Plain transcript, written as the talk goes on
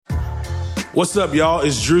What's up, y'all?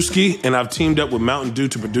 It's Drewski, and I've teamed up with Mountain Dew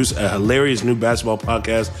to produce a hilarious new basketball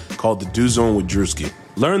podcast called The Dew Zone with Drewski.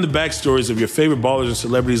 Learn the backstories of your favorite ballers and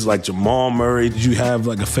celebrities like Jamal Murray. Did you have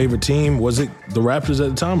like a favorite team? Was it the Raptors at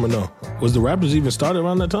the time or no? Was the Raptors even started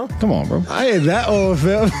around that time? Come on, bro. I ain't that old,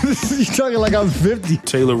 fam. You talking like I'm 50.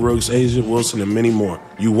 Taylor Rooks, Asia Wilson, and many more.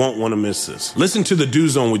 You won't want to miss this. Listen to The Dew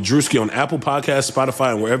Zone with Drewski on Apple Podcasts,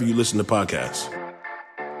 Spotify, and wherever you listen to podcasts.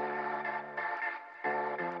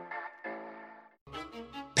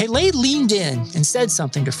 Pele leaned in and said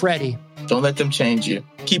something to Freddie. Don't let them change you.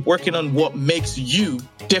 Keep working on what makes you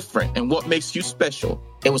different and what makes you special.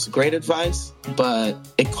 It was great advice, but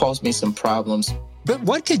it caused me some problems. But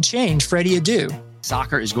what could change Freddie Adu?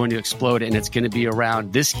 Soccer is going to explode, and it's going to be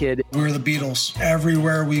around this kid. We're the Beatles.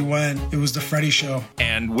 Everywhere we went, it was the Freddie Show.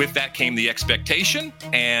 And with that came the expectation,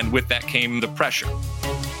 and with that came the pressure.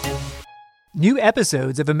 New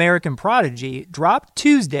episodes of American Prodigy drop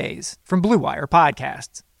Tuesdays from Blue Wire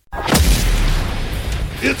Podcasts.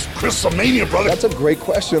 It's Chris-a-mania, brother. That's a great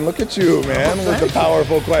question. Look at you, man, with the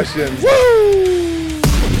powerful questions. Woo!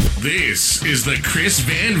 This is the Chris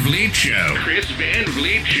Van Vliet Show. Chris Van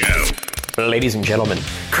Vliet Show. Ladies and gentlemen,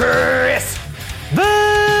 Chris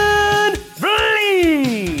Van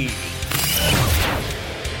Vliet!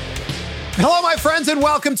 Hello, my friends, and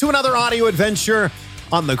welcome to another audio adventure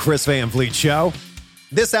on the Chris Van Vliet Show.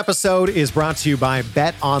 This episode is brought to you by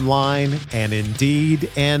Bet Online and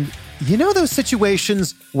Indeed. And you know those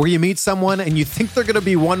situations where you meet someone and you think they're going to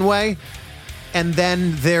be one way, and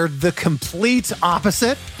then they're the complete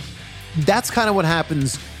opposite? That's kind of what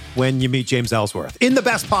happens when you meet James Ellsworth, in the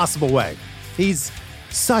best possible way. He's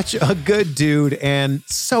such a good dude and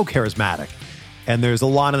so charismatic. And there's a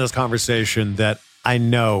lot in this conversation that I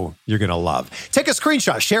know you're going to love. Take a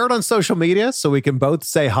screenshot, share it on social media so we can both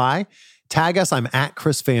say hi. Tag us. I'm at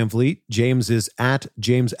Chris Van Vliet. James is at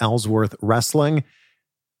James Ellsworth Wrestling.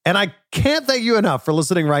 And I can't thank you enough for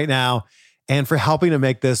listening right now and for helping to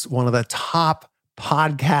make this one of the top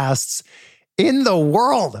podcasts in the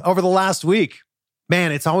world over the last week.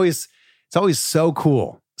 Man, it's always so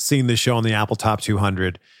cool seeing this show on the Apple Top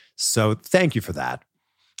 200. So thank you for that.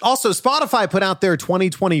 Also, Spotify put out their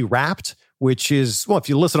 2020 Wrapped, which is, well, if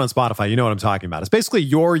you listen on Spotify, you know what I'm talking about. It's basically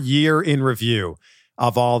your year in review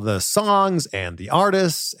of all the songs and the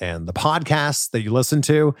artists and the podcasts that you listen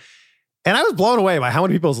to. And I was blown away by how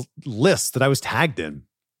many people's lists that I was tagged in.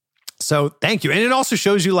 So thank you. And it also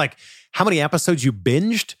shows you like how many episodes you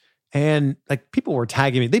binged. And like people were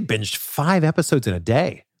tagging me, they binged 5 episodes in a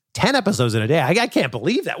day, 10 episodes in a day. I can't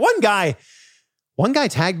believe that. One guy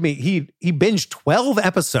tagged me, he binged 12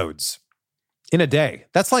 episodes in a day.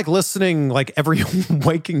 That's like listening like every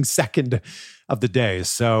waking second of the day.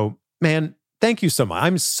 So man, thank you so much.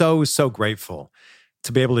 I'm so grateful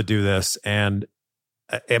to be able to do this. And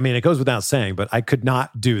I mean, it goes without saying, but I could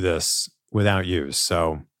not do this without you.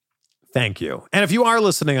 So thank you. And if you are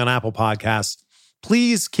listening on Apple Podcasts,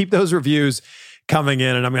 please keep those reviews coming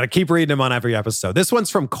in. And I'm going to keep reading them on every episode. This one's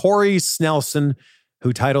from Corey Snelson,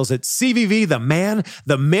 who titles it CVV, the man,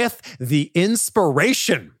 the myth, the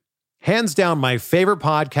inspiration. Hands down, my favorite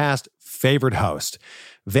podcast, favorite host.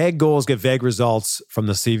 Vague goals get vague results from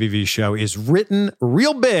the CVV show is written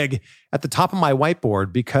real big at the top of my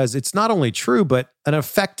whiteboard because it's not only true, but an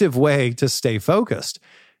effective way to stay focused.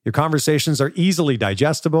 Your conversations are easily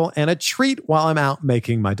digestible and a treat while I'm out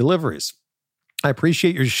making my deliveries. I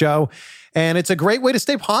appreciate your show, and it's a great way to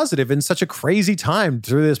stay positive in such a crazy time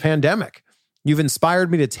through this pandemic. You've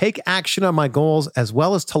inspired me to take action on my goals as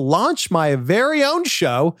well as to launch my very own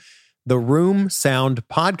show, the Room Sound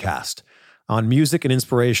Podcast, on music and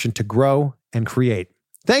inspiration to grow and create.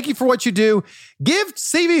 Thank you for what you do. Give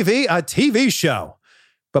CVV a TV show.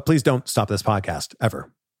 But please don't stop this podcast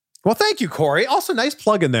ever. Well, thank you, Corey. Also, nice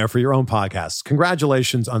plug in there for your own podcast.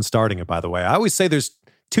 Congratulations on starting it, by the way. I always say there's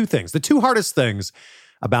 2 things. The 2 hardest things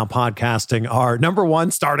about podcasting are, number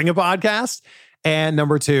 1, starting a podcast, and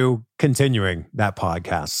number 2, continuing that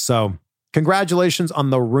podcast. So congratulations on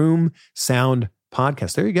the Room Sound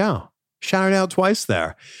Podcast. There you go. Shout it out twice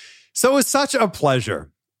there. So it was such a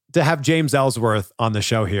pleasure to have James Ellsworth on the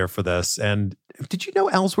show here for this. And did you know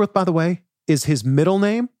Ellsworth, by the way, is his middle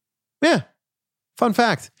name? Yeah. Fun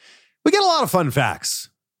fact. We get a lot of fun facts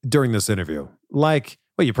during this interview. Like,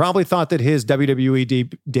 well, you probably thought that his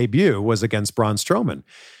WWE debut was against Braun Strowman.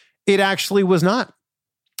 It actually was not.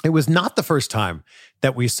 It was not the first time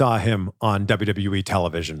that we saw him on WWE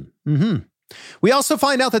television. We also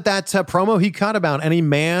find out that promo he cut about any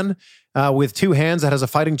man with 2 hands that has a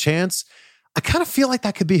fighting chance, I kind of feel like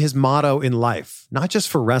that could be his motto in life, not just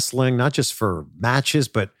for wrestling, not just for matches,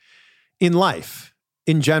 but in life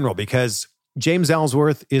in general, because James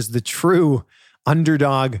Ellsworth is the true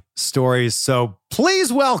underdog stories. So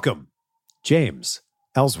please welcome James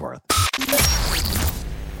Ellsworth.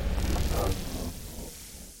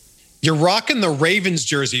 You're rocking the Ravens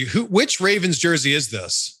jersey. Which Ravens jersey is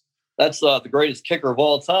this? That's the greatest kicker of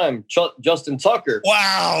all time, Justin Tucker.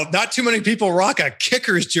 Wow, not too many people rock a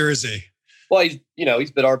kicker's jersey. Well,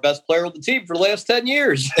 he's been our best player on the team for the last 10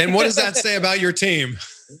 years. And what does that say about your team?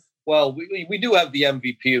 Well, we do have the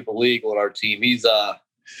MVP of the league on our team. He's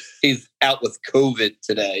out with COVID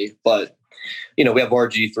today, but we have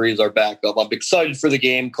RG3 as our backup. I'm excited for the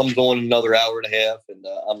game. Comes on in another hour and a half, and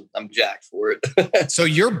I'm jacked for it. So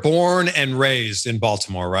you're born and raised in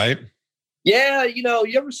Baltimore, right? Yeah, you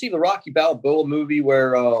ever see the Rocky Balboa movie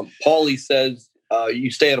where Paulie says,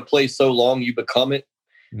 "You stay at a place so long, you become it."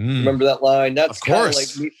 Remember that line? That's kind of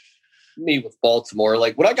like me with Baltimore.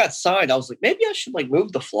 Like when I got signed, I was like, maybe I should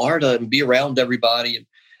move to Florida and be around everybody,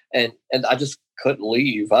 and I just couldn't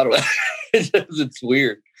leave. I don't know. It's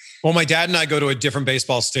weird. Well, my dad and I go to a different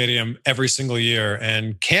baseball stadium every single year,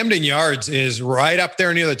 and Camden Yards is right up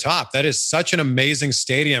there near the top. That is such an amazing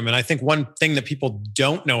stadium. And I think one thing that people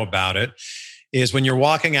don't know about it is when you're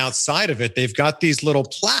walking outside of it, they've got these little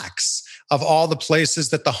plaques of all the places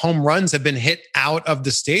that the home runs have been hit out of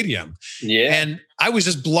the stadium. Yeah. And I was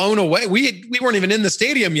just blown away. We weren't even in the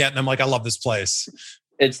stadium yet. And I'm like, I love this place.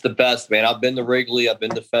 It's the best, man. I've been to Wrigley. I've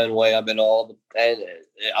been to Fenway. I've been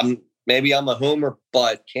Maybe I'm a homer,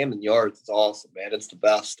 but Camden Yards is awesome, man. It's the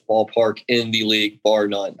best ballpark in the league, bar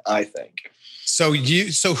none, I think. So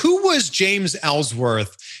who was James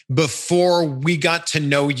Ellsworth before we got to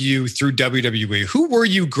know you through WWE? Who were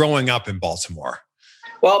you growing up in Baltimore?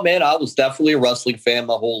 Well, man, I was definitely a wrestling fan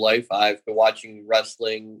my whole life. I've been watching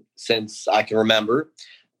wrestling since I can remember.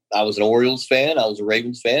 I was an Orioles fan. I was a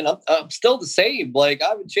Ravens fan. I'm still the same. I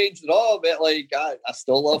haven't changed at all, man. I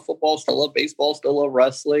still love football, still love baseball, still love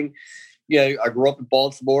wrestling. I grew up in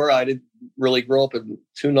Baltimore. I didn't really grow up in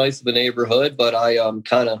too nice of a neighborhood, but I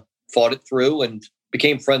kind of fought it through and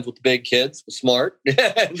became friends with the big kids. Was smart.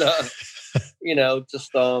 And,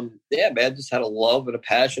 just had a love and a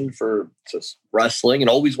passion for just wrestling and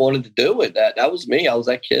always wanted to do it. That was me. I was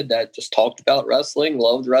that kid that just talked about wrestling,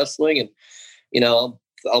 loved wrestling. And,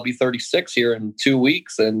 I'll be 36 here in 2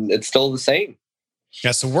 weeks, and it's still the same.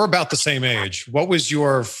 Yeah, so we're about the same age.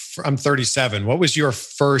 I'm 37. What was your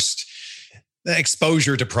first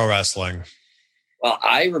exposure to pro wrestling? Well,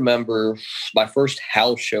 I remember my first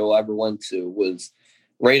house show I ever went to was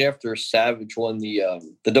right after Savage won the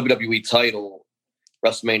WWE title,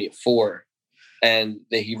 WrestleMania 4. And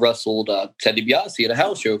he wrestled Ted DiBiase at a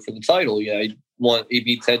house show for the title. He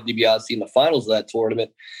beat Ted DiBiase in the finals of that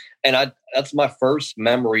tournament. And that's my first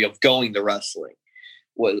memory of going to wrestling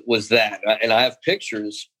was that. And I have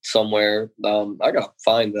pictures somewhere. I got to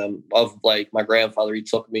find them of my grandfather. He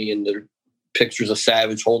took me and there pictures of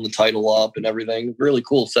Savage holding the title up and everything. Really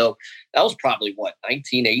cool. So that was probably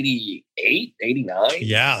 1988, 89.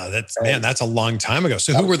 Yeah, that's a long time ago.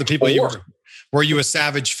 So who were the people were you a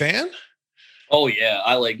Savage fan? Oh, yeah.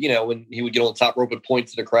 I when he would get on the top rope and point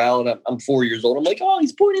to the crowd. I'm 4 years old. I'm like, oh,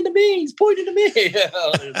 he's pointing to me. He's pointing to me.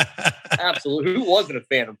 Absolutely. Who wasn't a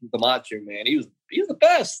fan of the Macho Man? He was the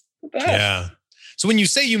best. The best. Yeah. So when you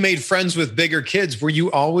say you made friends with bigger kids, were you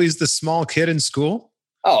always the small kid in school?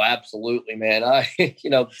 Oh, absolutely, man.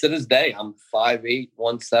 To this day, I'm 5'8",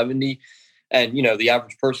 170. And, the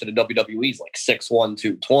average person in WWE is 6'1",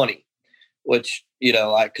 220. Which,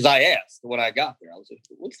 because I asked when I got there, I was like,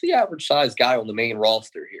 what's the average size guy on the main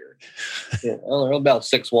roster here? They're about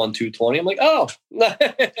 6'1", 220. I'm like, oh.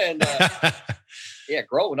 And,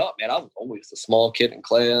 growing up, man, I was always the small kid in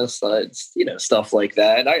class. It's, stuff like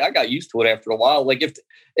that. I got used to it after a while. If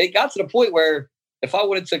it got to the point where if I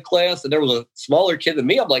went into class and there was a smaller kid than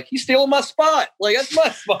me, I'm like, he's stealing my spot. That's my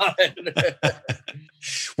spot.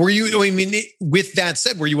 Were you, with that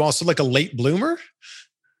said, were you also a late bloomer?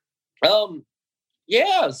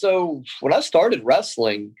 Yeah. So when I started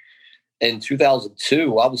wrestling in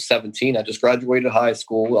 2002, I was 17. I just graduated high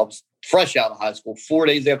school. I was fresh out of high school. 4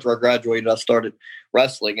 days after I graduated, I started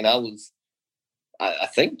wrestling, and I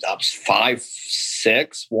think I was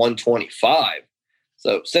 5'6", 125.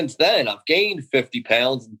 So since then, I've gained 50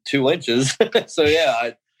 pounds and 2 inches. So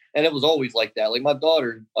yeah, and it was always like that. My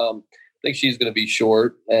daughter, I think she's going to be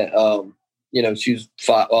short. She's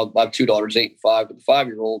 5. Well, I have 2 daughters, 8 and 5, but the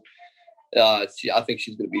 5-year-old. I think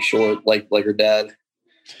she's going to be short, like her dad.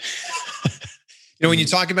 When you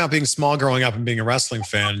talk about being small growing up and being a wrestling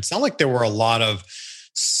fan, it's not like there were a lot of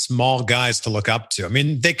small guys to look up to.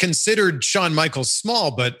 They considered Shawn Michaels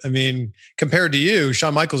small, but compared to you,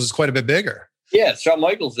 Shawn Michaels is quite a bit bigger. Yeah, Shawn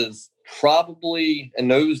Michaels is probably in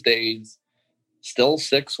those days still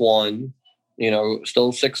 6'1",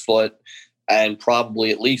 still 6 foot, and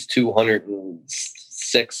probably at least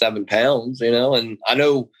 206, 7 pounds, and I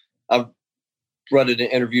know I've read an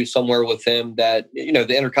interview somewhere with him that,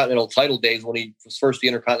 the Intercontinental title days when he was first the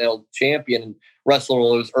Intercontinental champion and wrestling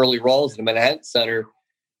one of those early Raws in the Manhattan Center,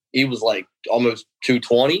 he was like almost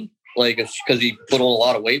 220, like because he put on a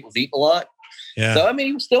lot of weight, was eating a lot. Yeah. So,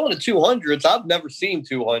 he was still in the 200s. I've never seen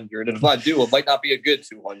 200. And if I do, it might not be a good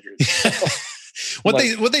 200.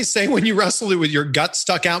 What they say when you wrestle with your gut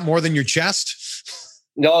stuck out more than your chest?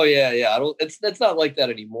 No, yeah. It's not like that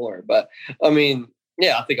anymore. But I think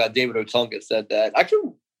David Otunga said that. I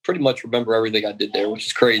can pretty much remember everything I did there, which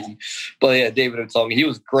is crazy. But yeah, David Otunga, he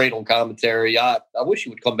was great on commentary. I wish he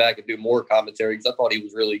would come back and do more commentary because I thought he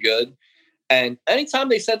was really good. And anytime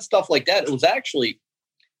they said stuff like that, it was actually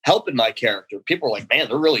helping my character. People were like, man,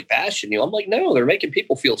 they're really bashing you. I'm like, no, they're making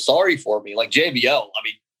people feel sorry for me. Like JBL,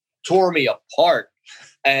 tore me apart.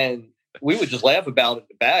 And we would just laugh about it in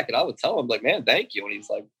the back. And I would tell him, like, man, thank you. And he's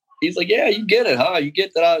like, yeah, you get it, huh? You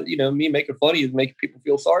get that, me making fun of you is making people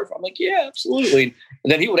feel sorry for. I'm like, yeah, absolutely.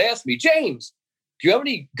 And then he would ask me, James, do you have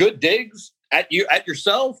any good digs at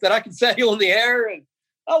yourself that I can say on the air? And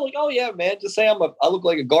I'm like, oh yeah, man, just say I look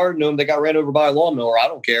like a garden gnome that got ran over by a lawnmower. I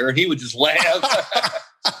don't care. And he would just laugh.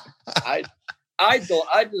 I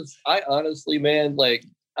honestly, man, like,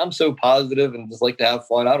 I'm so positive and just like to have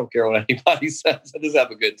fun. I don't care what anybody says. I just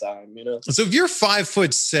have a good time, So if you're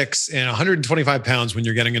 5'6" and 125 pounds when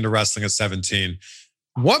you're getting into wrestling at 17,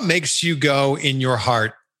 what makes you go in your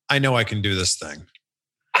heart, I know I can do this thing?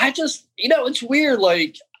 I just, it's weird.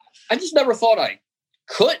 Like, I just never thought I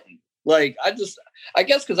couldn't. Like, I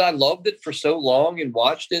guess because I loved it for so long and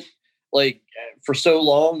watched it like for so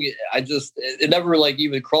long, it never like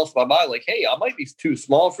even crossed my mind. Like, hey, I might be too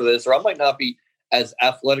small for this, or I might not be as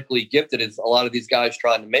athletically gifted as a lot of these guys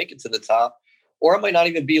trying to make it to the top, or I might not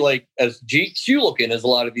even be like as GQ looking as a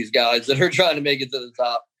lot of these guys that are trying to make it to the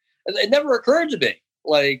top. And it never occurred to me,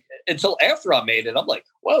 like, until after I made it. I'm like,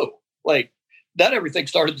 whoa, like then everything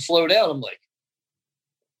started to slow down. I'm like,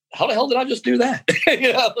 how the hell did I just do that?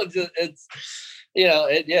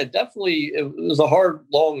 Definitely it was a hard,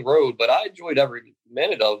 long road, but I enjoyed every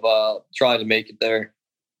minute of trying to make it there.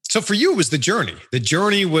 So for you, it was the journey. The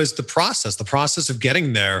journey was the process of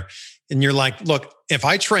getting there. And you're like, look, if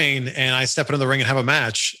I train and I step into the ring and have a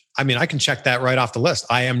match, I can check that right off the list.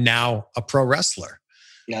 I am now a pro wrestler.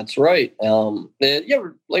 That's right.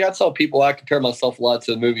 Like I tell people, I compare myself a lot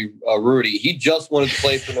to the movie Rudy. He just wanted to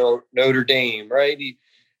play for Notre Dame, right? He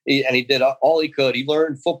did all he could. He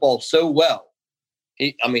learned football so well.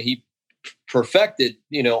 He perfected,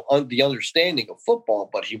 the understanding of football,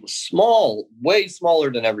 but he was small, way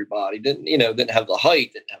smaller than everybody. Didn't have the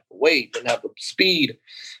height, didn't have the weight, didn't have the speed,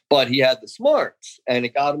 but he had the smarts, and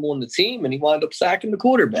it got him on the team, and he wound up sacking the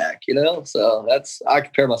quarterback, So I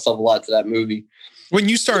compare myself a lot to that movie. When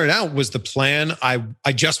you started out, was the plan, I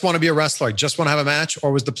just want to be a wrestler, I just want to have a match,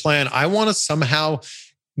 or was the plan, I want to somehow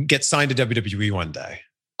get signed to WWE one day?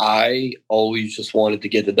 I always just wanted to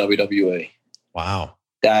get to WWE. Wow.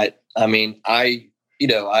 I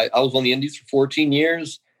was on the Indies for 14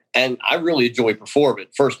 years, and I really enjoy performing.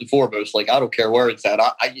 First and foremost, like I don't care where it's at.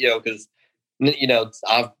 Because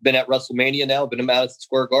I've been at WrestleMania now, been in Madison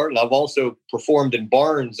Square Garden. I've also performed in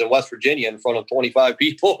barns in West Virginia in front of 25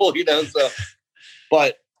 people. So,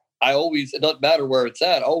 but it doesn't matter where it's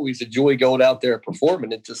at. I always enjoy going out there and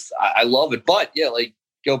performing. It just I love it. But yeah, like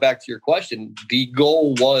go back to your question, the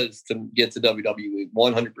goal was to get to WWE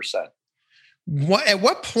 100%. At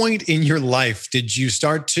what point in your life did you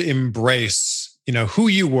start to embrace, who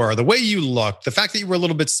you were, the way you looked, the fact that you were a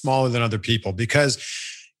little bit smaller than other people? Because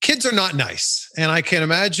kids are not nice. And I can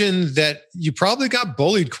imagine that you probably got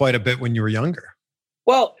bullied quite a bit when you were younger.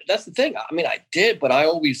 Well, that's the thing. I did, but I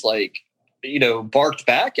always barked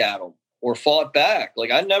back at them or fought back.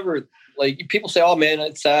 Like I never, people say, oh man,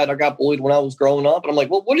 it's sad. I got bullied when I was growing up. And I'm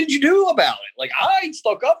like, well, what did you do about it? Like I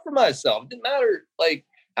stuck up for myself. It didn't matter. Like,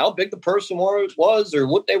 how big the person was or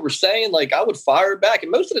what they were saying, like I would fire back. And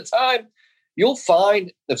most of the time you'll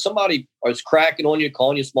find if somebody is cracking on you,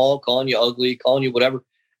 calling you small, calling you ugly, calling you whatever,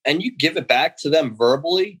 and you give it back to them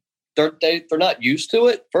verbally, they're not used to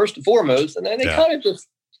it, first and foremost. And then they kind of just,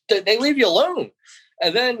 they leave you alone.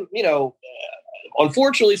 And then,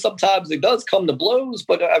 unfortunately, sometimes it does come to blows,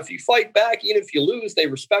 but if you fight back, even if you lose, they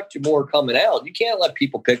respect you more coming out. You can't let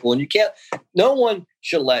people pick on you. No one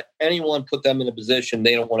should let anyone put them in a position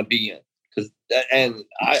they don't want to be in. And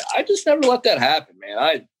I just never let that happen,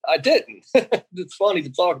 man. I didn't. It's funny to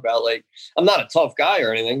talk about. Like, I'm not a tough guy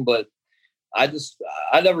or anything, but because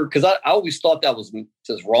I always thought that was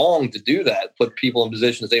just wrong to do that, put people in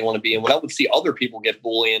positions they want to be in. When I would see other people get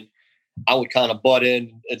bullying, I would kind of butt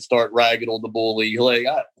in and start ragging on the bully. Like,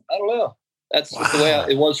 I don't know. That's just the way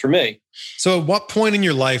it was for me. So at what point in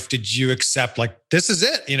your life did you accept, like, this is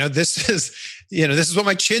it? This is what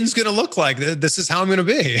my chin's going to look like. This is how I'm going to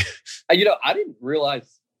be. I didn't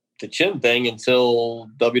realize the chin thing until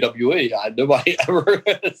WWE. Nobody ever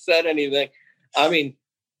said anything. I mean,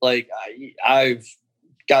 like, I've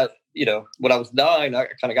got, when I was 9, I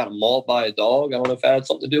kind of got mauled by a dog. I don't know if that had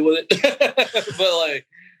something to do with it. But like,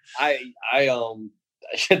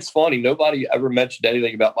 it's funny. Nobody ever mentioned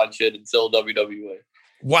anything about my chin until WWE.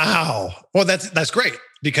 Wow. Well, that's great,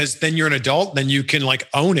 because then you're an adult, then you can like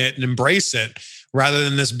own it and embrace it, rather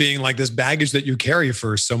than this being like this baggage that you carry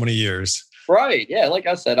for so many years. Right. Yeah. Like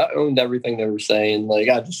I said, I owned everything they were saying. Like,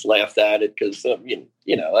 I just laughed at it because,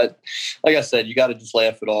 like I said, you got to just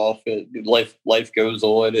laugh it off. Life goes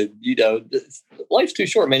on, and life's too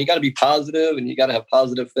short, man. You got to be positive, and you got to have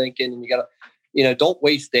positive thinking, and you got to, don't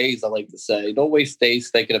waste days. I like to say, don't waste days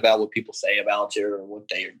thinking about what people say about you or what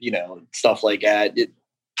they, stuff like that.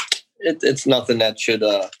 It's nothing that should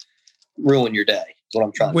ruin your day. Is what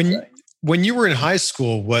I'm trying to say. When you were in high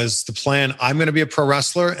school, was the plan, I'm going to be a pro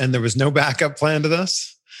wrestler, and there was no backup plan to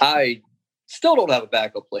this? I still don't have a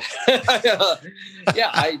backup plan.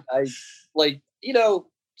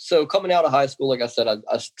 So coming out of high school, like I said,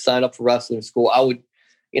 I signed up for wrestling school. I would,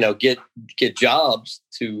 get jobs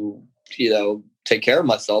to, take care of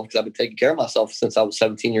myself, because I've been taking care of myself since I was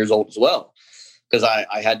 17 years old as well. Because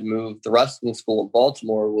I had to move. The wrestling school in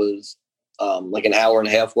Baltimore was like an hour and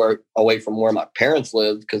a half away from where my parents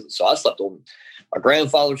lived. So I slept on my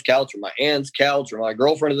grandfather's couch or my aunt's couch or my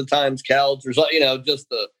girlfriend at the time's couch, or just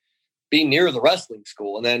to be near the wrestling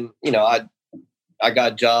school. And then, I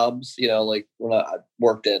got jobs, like when I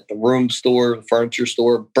worked at the room store, the furniture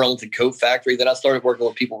store, Burlington Coat Factory. Then I started working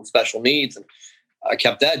with people with special needs, and I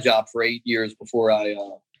kept that job for 8 years before I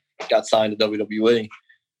got signed to WWE.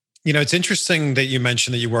 It's interesting that you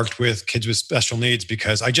mentioned that you worked with kids with special needs,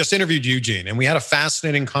 because I just interviewed Eugene, and we had a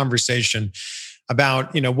fascinating conversation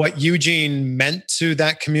about, what Eugene meant to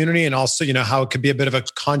that community, and also, how it could be a bit of a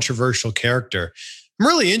controversial character. I'm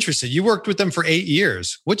really interested. You worked with them for 8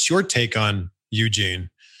 years. What's your take on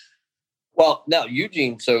Eugene? Well, now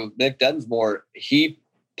Eugene, so Nick Densmore, he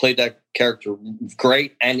played that character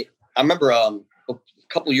great. And I remember a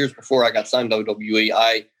couple of years before I got signed to WWE,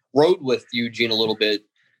 I rode with Eugene a little bit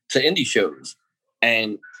to indie shows,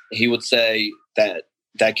 and he would say that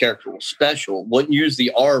character was special, wouldn't use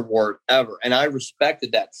the R word ever. And I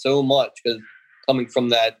respected that so much, because coming from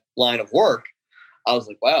that line of work, I was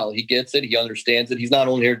like, wow, he gets it. He understands it. He's not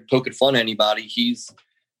only here to poke fun at anybody. He's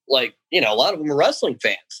like, a lot of them are wrestling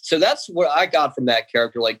fans. So that's what I got from that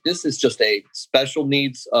character. Like, this is just a special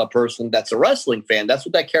needs person that's a wrestling fan. That's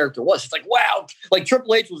what that character was. It's like, wow. Like,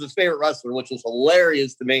 Triple H was his favorite wrestler, which was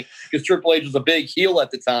hilarious to me, because Triple H was a big heel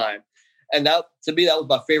at the time. And that, to me, that was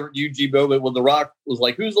my favorite UG moment, when The Rock was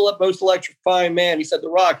like, who's the most electrifying man? He said, The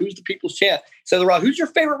Rock. Who's the people's champ? He said, The Rock. Who's your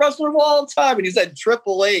favorite wrestler of all time? And he said,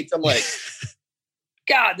 Triple H. I'm like,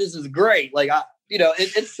 God, this is great. Like,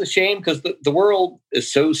 it's a shame, because the world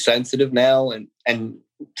is so sensitive now. And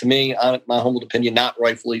to me, my humble opinion, not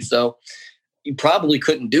rightfully so, you probably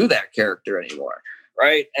couldn't do that character anymore.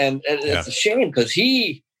 Right. And it's a shame, because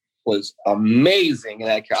he was amazing in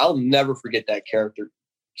that character. I'll never forget that character.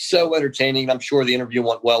 So entertaining. I'm sure the interview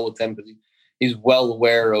went well with him, because he's well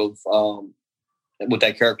aware of what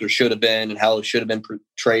that character should have been and how it should have been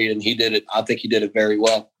portrayed. And he did it. I think he did it very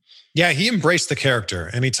well. Yeah, he embraced the character,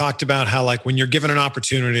 and he talked about how, like, when you're given an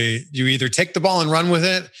opportunity, you either take the ball and run with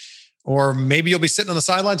it, or maybe you'll be sitting on the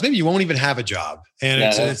sidelines. Maybe you won't even have a job. And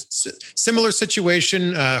it's a similar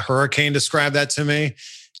situation. Hurricane described that to me.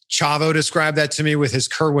 Chavo described that to me with his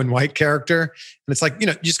Kerwin White character. And it's like, you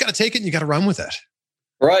just got to take it and you got to run with it.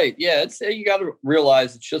 Right. Yeah. You got to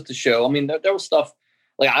realize it's just a show. I mean, there was stuff,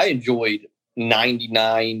 like, I enjoyed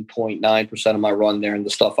 99.9% of my run there and the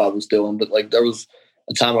stuff I was doing, but like, there was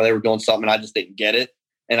a time where they were doing something and I just didn't get it.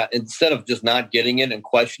 And instead of just not getting it and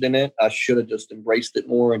questioning it, I should have just embraced it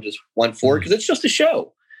more and just went for it, because it's just a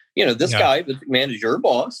show. This guy, the man, is your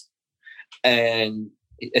boss, and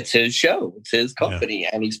it's his show, it's his company,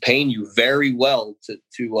 and he's paying you very well to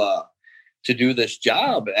do this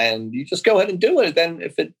job, and you just go ahead and do it. Then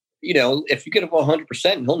if you get it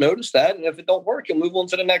 100%, he'll notice that, and if it don't work, you'll move on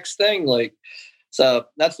to the next thing. Like, so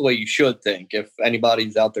that's the way you should think. If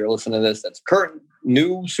anybody's out there listening to this, that's current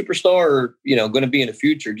new superstar, or, going to be in the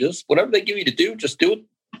future, just whatever they give you to do, just do it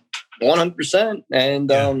 100%.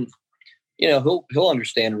 And, he'll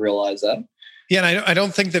understand and realize that. Yeah, and I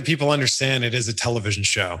don't think that people understand it is a television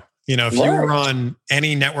show. You know, if you were on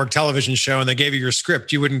any network television show and they gave you your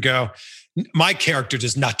script, you wouldn't go, my character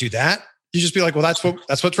does not do that. You just be like, well,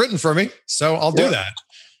 that's what's written for me, so I'll do that.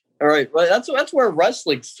 All right, well, that's where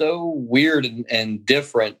wrestling's so weird and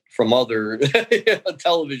different from other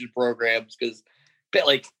television programs, because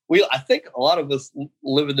like I think a lot of us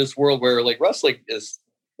live in this world where like wrestling is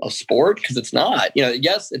a sport, because it's not. You know,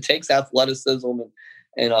 yes, it takes athleticism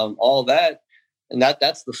and all that, and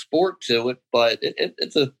that's the sport to it, but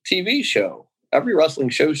it's a TV show. Every wrestling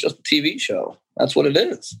show is just a TV show. That's what it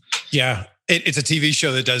is. Yeah, it's a TV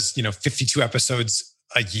show that does 52 episodes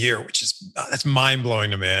a year, which is that's mind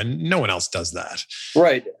blowing to me. And no one else does that.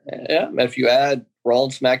 Right. Yeah. If you add Raw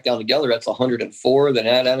and SmackDown together, that's 104. Then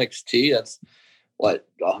add NXT, that's what?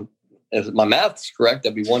 If my math's correct,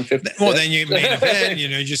 that'd be 150. Well, then you main event, you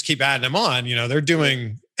just keep adding them on. They're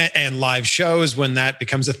doing and live shows when that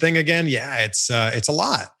becomes a thing again. Yeah, it's a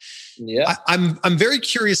lot. Yeah. I'm very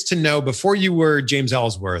curious to know, before you were James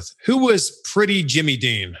Ellsworth, who was Pretty Jimmy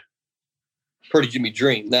Dean? Pretty Jimmy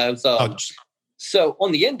Dream. That was so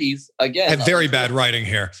on the indies again. I have very bad writing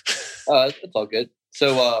here. It's all good.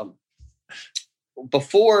 So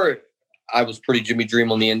before I was Pretty Jimmy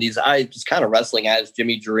Dream on the indies, I was kind of wrestling as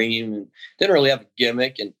Jimmy Dream and didn't really have a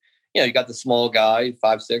gimmick. And you got the small guy,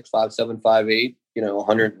 5'6", 5'7", 5'8",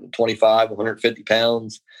 125, 150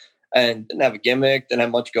 pounds, and didn't have a gimmick, didn't have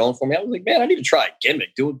much going for me. I was like, man, I need to try a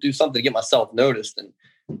gimmick, do something to get myself noticed.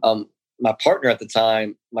 And my partner at the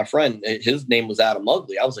time, my friend, his name was Adam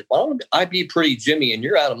Ugly. I was like, why don't I be Pretty Jimmy and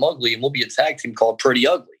you're Adam Ugly, and we'll be a tag team called Pretty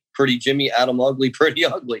Ugly. Pretty Jimmy, Adam Ugly, Pretty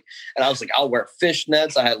Ugly. And I was like, I'll wear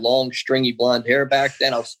fishnets. I had long, stringy blonde hair back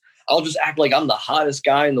then. I'll just act like I'm the hottest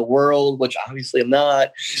guy in the world, which obviously I'm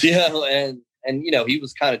not. And he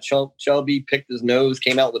was kind of chubby, picked his nose,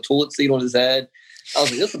 came out with a toilet seat on his head. I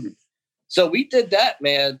was like, this would be. So we did that,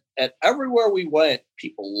 man. And everywhere we went,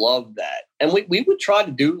 people loved that. And we would try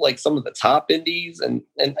to do like some of the top indies. And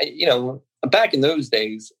back in those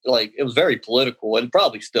days, like it was very political, and it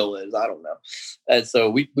probably still is. I don't know. And so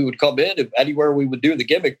we would come in, and anywhere we would do the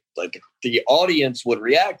gimmick, like the audience would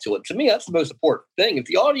react to it. To me, that's the most important thing. If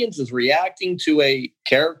the audience is reacting to a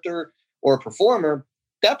character or a performer,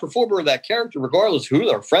 that performer or that character, regardless who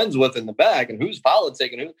they're friends with in the back and who's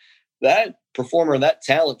politicking, that performer and that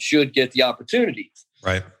talent should get the opportunities.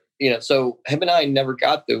 Right. So him and I never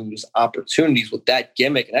got those opportunities with that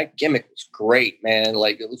gimmick. And that gimmick was great, man.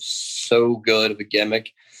 Like, it was so good of a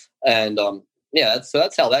gimmick. And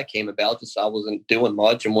that's how that came about. Just I wasn't doing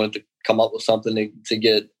much and wanted to come up with something to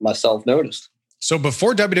get myself noticed. So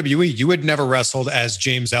before WWE, you had never wrestled as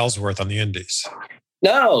James Ellsworth on the indies?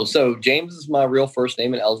 No. So James is my real first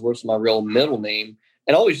name and Ellsworth is my real middle name.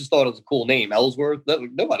 And I always just thought it was a cool name, Ellsworth.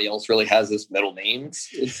 Nobody else really has this middle name.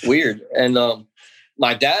 It's weird. And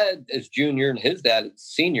my dad is junior and his dad is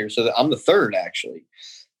senior. So I'm the third, actually.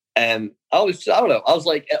 And I always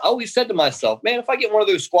said to myself, man, if I get one of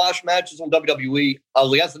those squash matches on WWE, I was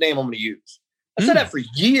like, that's the name I'm going to use. I said that for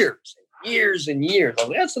years and years. I was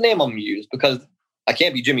like, that's the name I'm going to use, because I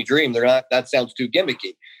can't be Jimmy Dream. That sounds too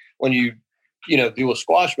gimmicky. When you do a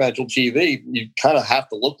squash match on TV, you kind of have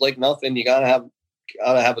to look like nothing. You gotta have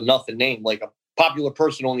a nothing name. Like a popular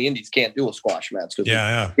person on the indies can't do a squash match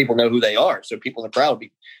because people know who they are. So people in the crowd would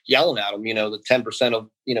be yelling at them. The 10%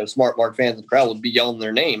 of Smart Mark fans in the crowd would be yelling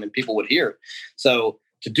their name, and people would hear it. So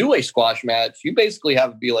to do a squash match, you basically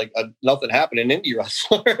have to be like a nothing happening indie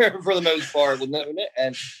wrestler for the most part.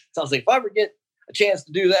 And so I was like, if I ever get a chance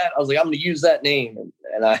to do that, I was like, I'm going to use that name,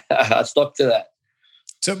 and I stuck to that.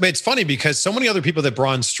 So it's funny because so many other people that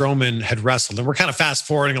Braun Strowman had wrestled, and we're kind of fast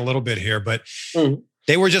forwarding a little bit here, but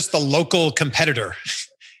they were just the local competitor.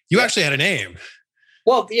 You actually had a name.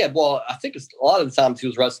 Well, yeah. Well, I think a lot of the times he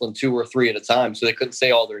was wrestling 2 or 3 at a time, so they couldn't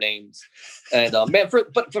say all their names. And man, for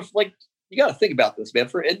you got to think about this, man.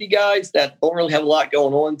 For indie guys that don't really have a lot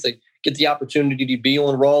going on, to get the opportunity to be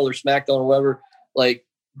on Raw or SmackDown or whatever, like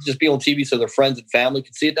just be on TV so their friends and family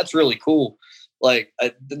could see it. That's really cool. Like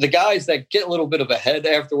the guys that get a little bit of a head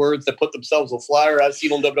afterwards, that put themselves on flyer, I've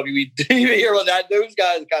seen on WWE TV or that, those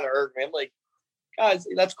guys kind of hurt me. I'm like, guys,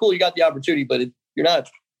 that's cool. You got the opportunity, but you're not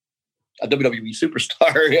a WWE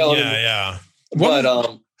superstar. Yeah.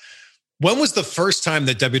 But when was the first time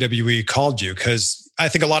that WWE called you? Because I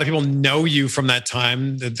think a lot of people know you from that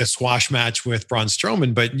time, the squash match with Braun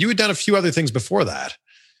Strowman, but you had done a few other things before that.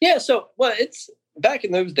 Yeah. So, it's back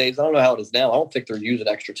in those days. I don't know how it is now. I don't think they're using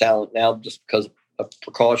extra talent now just because of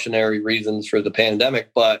precautionary reasons for the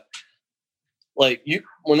pandemic. But like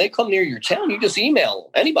when they come near your town, you just email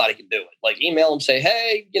them. Anybody can do it. Like email them, say,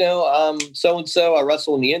 hey, so-and-so, I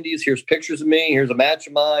wrestle in the indies. Here's pictures of me. Here's a match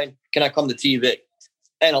of mine. Can I come to TV?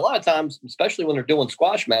 And a lot of times, especially when they're doing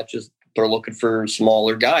squash matches, they're looking for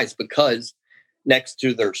smaller guys because next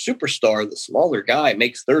to their superstar, the smaller guy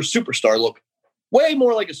makes their superstar look way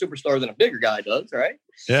more like a superstar than a bigger guy does, right?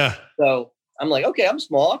 Yeah. So I'm like, okay, I'm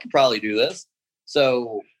small. I could probably do this.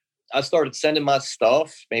 So I started sending my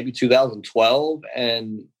stuff maybe 2012.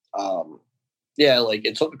 And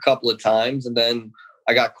it took a couple of times. And then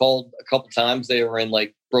I got called a couple of times. They were in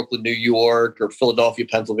like Brooklyn, New York, or Philadelphia,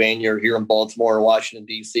 Pennsylvania, or here in Baltimore, or Washington,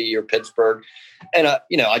 D.C., or Pittsburgh. And,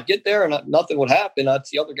 I'd get there and nothing would happen. I'd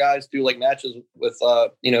see other guys do like matches with,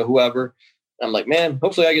 whoever. And I'm like, man,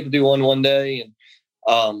 hopefully I get to do one day.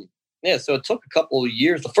 And so it took a couple of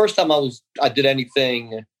years. The first time I did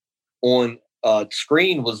anything on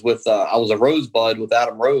screen was with, I was a Rosebud with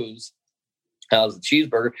Adam Rose. I was a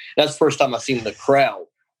cheeseburger. That's the first time I seen the crowd.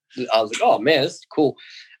 I was like, oh man, this is cool.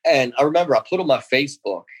 And I remember I put on my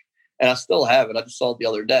Facebook, and I still have it. I just saw it the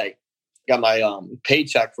other day. Got my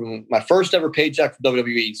paycheck from my first ever paycheck from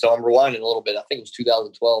WWE. So I'm rewinding a little bit. I think it was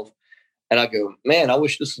 2012. And I go, man, I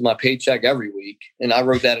wish this was my paycheck every week. And I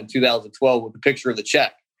wrote that in 2012 with a picture of the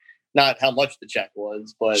check. Not how much the check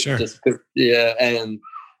was, but just, yeah. And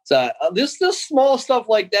so this small stuff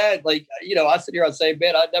like that, like, I sit here and say,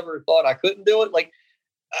 man, I never thought I couldn't do it. Like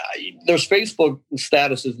there's Facebook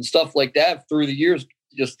statuses and stuff like that through the years,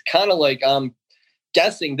 just kind of like, I'm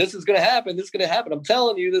guessing this is going to happen. This is going to happen. I'm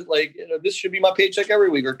telling you that, like, this should be my paycheck every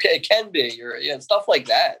week, or it can be, or stuff like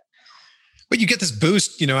that. But you get this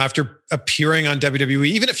boost, after appearing on WWE,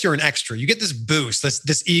 even if you're an extra, you get this boost,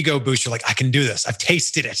 this ego boost. You're like, I can do this. I've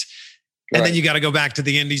tasted it. And then you got to go back to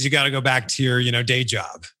the indies. You got to go back to your, day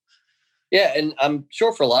job. Yeah. And I'm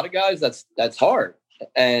sure for a lot of guys, that's hard.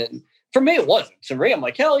 And for me, it wasn't. To me, I'm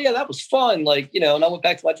like, hell yeah, that was fun. Like, and I went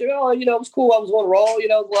back to my gym. Oh, it was cool. I was on Raw. It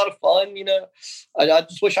was a lot of fun. I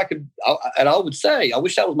just wish I could. And I would say, I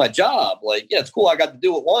wish that was my job. Like, yeah, it's cool. I got to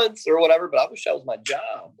do it once or whatever, but I wish that was my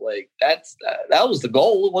job. Like, that was the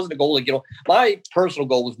goal. It wasn't a goal to get on. My personal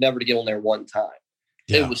goal was never to get on there one time.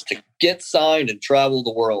 Yeah. It was to get signed and travel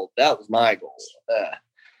the world. That was my goal.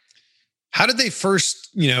 How did they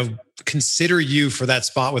first, consider you for that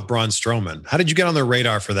spot with Braun Strowman? How did you get on their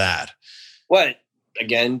radar for that? Well,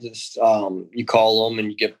 again, just you call them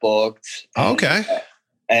and you get booked. Oh, okay.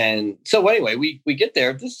 And so anyway, we get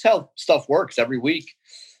there. This is how stuff works every week.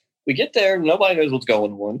 We get there, nobody knows what's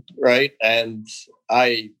going on, right? And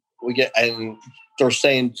and they're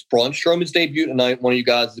saying Braun Strowman's debut tonight. One of you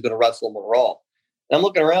guys is going to wrestle him on Raw. And I'm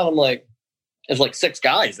looking around. I'm like, there's like 6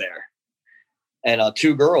 guys there, and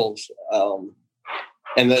 2 girls.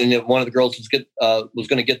 And then one of the girls was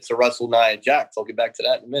going to get to wrestle Nia Jax. I'll get back to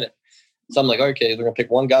that in a minute. So I'm like, okay, they're going to pick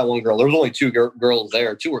one guy, one girl. There was only 2 girls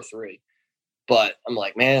there, 2 or 3. But I'm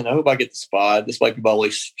like, man, I hope I get the spot. This might be my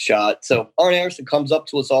only shot. So Arn Anderson comes up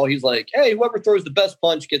to us all. He's like, hey, whoever throws the best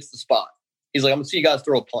punch gets the spot. He's like, I'm going to see you guys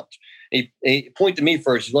throw a punch. He pointed to me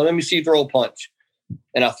first. He's like, let me see you throw a punch.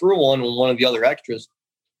 And I threw one on one of the other extras.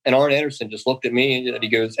 And Arn Anderson just looked at me and he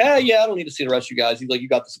goes, yeah, I don't need to see the rest of you guys. He's like, you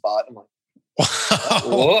got the spot. I'm like,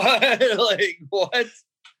 what? Like,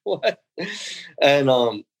 what?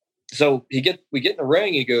 And so we get in the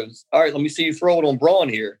ring. He goes, all right, let me see you throw it on Braun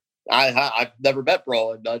here. I've never met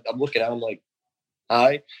Braun. I'm looking at him like,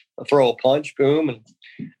 I throw a punch, boom. And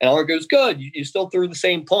Arn goes, good. You still threw the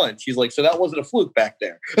same punch. He's like, so that wasn't a fluke back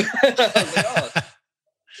there.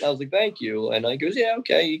 I was like, thank you. And he goes, yeah,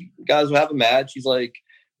 okay. You guys will have a match. He's like,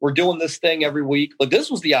 we're doing this thing every week. But this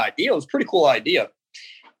was the idea. It was a pretty cool idea.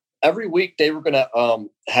 Every week they were going to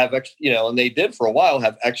have, and they did for a while,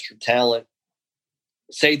 have extra talent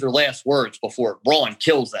say their last words before Braun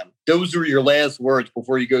kills them. Those are your last words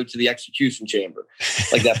before you go to the execution chamber.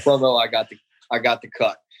 Like that promo I got to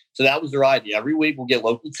cut. So that was their idea. Every week we'll get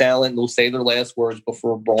local talent and they'll say their last words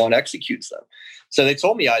before Braun executes them. So they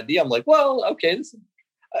told me the idea. I'm like, well, okay,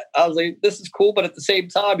 I was like, this is cool, but at the same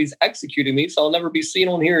time, he's executing me, so I'll never be seen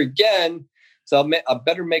on here again. So I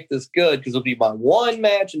better make this good because it'll be my one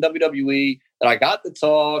match in WWE that I got to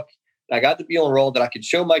talk, and I got to be on a roll that I could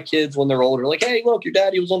show my kids when they're older. Like, hey, look, your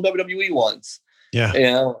daddy was on WWE once.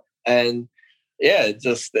 Yeah. And yeah, it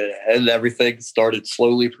just and everything started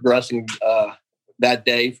slowly progressing that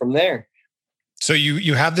day from there. So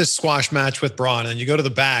you have this squash match with Braun, and you go to the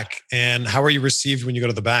back. And how are you received when you go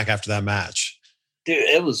to the back after that match? Dude,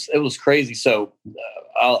 it was crazy. So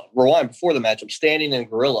I'll rewind before the match. I'm standing in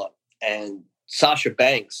Gorilla, and Sasha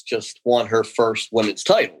Banks just won her first women's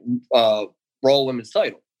title, Raw women's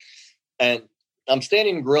title. And I'm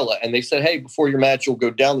standing in Gorilla, and they said, hey, before your match, you'll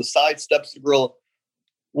go down the side steps of Gorilla,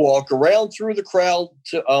 walk around through the crowd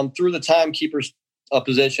to through the timekeeper's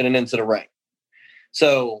position and into the ring.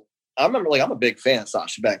 So I remember, like, I'm a big fan of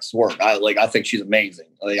Sasha Banks' work. I think she's amazing.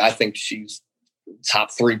 Like, I think she's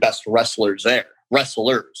top 3 best wrestlers,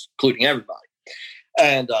 including everybody.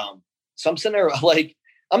 And so I'm sitting there, like,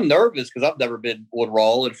 I'm nervous because I've never been on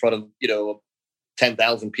Raw in front of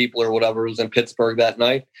 10,000 people or whatever. It was in Pittsburgh that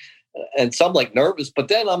night, and so I'm like nervous. But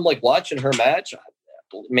then I'm like watching her match.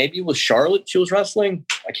 Maybe it was Charlotte she was wrestling.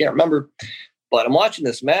 I can't remember. But I'm watching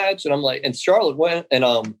this match, and I'm like, and Charlotte went,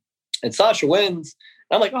 and Sasha wins.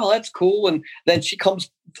 And I'm like, oh, that's cool. And then she comes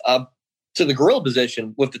to the gorilla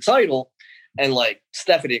position with the title, and like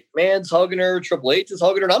Stephanie McMahon's hugging her, Triple H is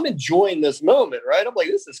hugging her, and I'm enjoying this moment, right? I'm like,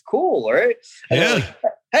 this is cool, right? And yeah.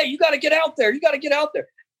 Like, hey, you got to get out there. You got to get out there.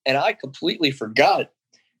 And I completely forgot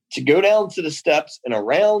to go down to the steps and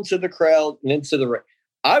around to the crowd and into the ring.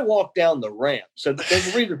 I walked down the ramp. So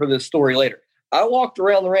there's a reason for this story later. I walked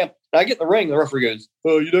around the ramp, and I get in the ring. The referee goes,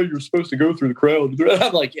 oh, you're supposed to go through the crowd. And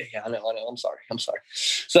I'm like, yeah, I know. I'm sorry.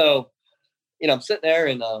 So, I'm sitting there,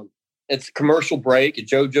 and it's a commercial break, and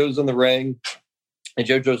JoJo's in the ring, and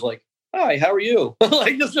JoJo's like, hi, how are you?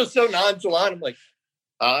 Like, just so nonchalant. I'm like,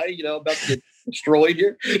 hi, about to get destroyed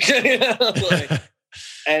here.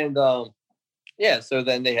 So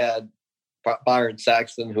then they had Byron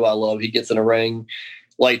Saxton, who I love. He gets in a ring,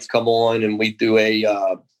 lights come on, and we do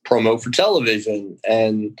a promo for television.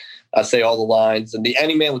 And I say all the lines. And the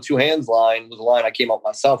Any Man with Two Hands line was a line I came up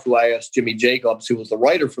myself, who I asked Jimmy Jacobs, who was the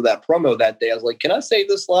writer for that promo that day. I was like, can I say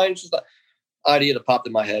this line? Just an idea that popped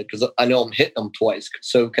in my head because I know I'm hitting him twice.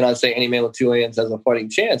 So can I say Any Man with Two Hands has a fighting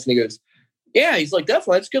chance? And he goes, yeah. He's like,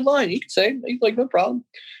 definitely. That's a good line. He can say it. He's like, no problem.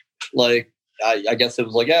 Like, I guess it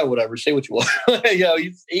was like, yeah, whatever. Say what you want.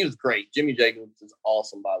 He was great. Jimmy Jacobs is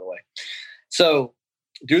awesome, by the way. So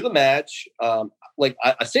do the match.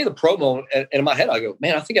 I say the promo, and in my head, I go,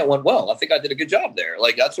 man, I think I went well. I think I did a good job there.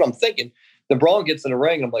 Like, that's what I'm thinking. Then Braun gets in the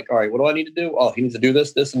ring, and I'm like, all right, what do I need to do? Oh, he needs to do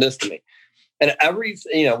this, this, and this to me. And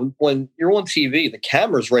when you're on TV, the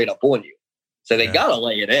camera's right up on you. So they got to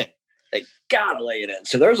lay it in.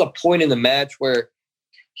 So there's a point in the match where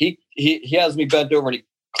he has me bent over, and he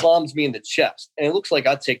climbs me in the chest, and it looks like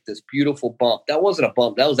I take this beautiful bump. That wasn't a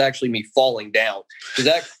bump. That was actually me falling down, because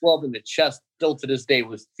that club in the chest still to this day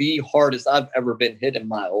was the hardest I've ever been hit in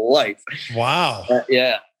my life. Wow.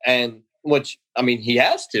 Yeah. And which, I mean, he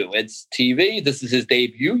has to. It's TV. This is his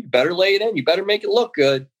debut. You better lay it in. You better make it look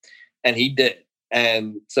good. And he did.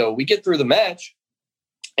 And so we get through the match,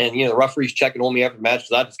 and, the referee's checking on me after the match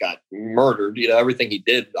because I just got murdered. Everything he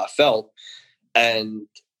did, I felt. And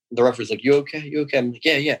the referee's like, you okay? You okay? I'm like,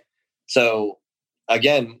 yeah. So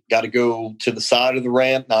again, got to go to the side of the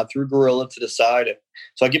ramp, not through Gorilla, to the side.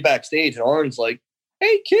 So I get backstage, and Arn's like,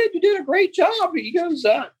 hey, kid, you did a great job. He goes,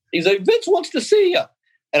 he's like, Vince wants to see you.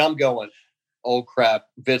 And I'm going, oh, crap.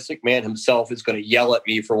 Vince McMahon himself is going to yell at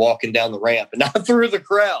me for walking down the ramp and not through the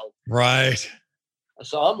crowd. Right.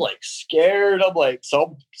 So I'm like scared. I'm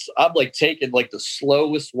like taking like the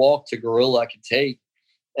slowest walk to Gorilla I could take.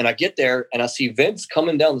 And I get there, and I see Vince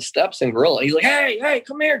coming down the steps in Gorilla. He's like, hey,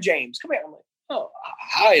 come here, James. Come here. I'm like, oh,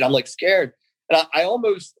 hi. And I'm like scared. And I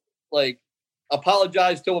almost like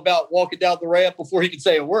apologized to him about walking down the ramp before he could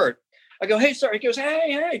say a word. I go, hey, sir. He goes,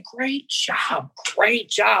 hey, great job,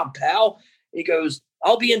 pal. He goes,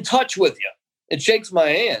 I'll be in touch with you. And shakes my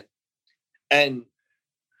hand. And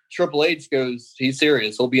Triple H goes, he's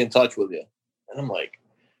serious. He'll be in touch with you. And I'm like,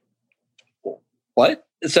 what?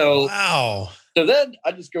 So, wow. So then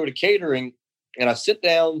I just go to catering, and I sit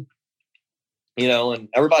down, and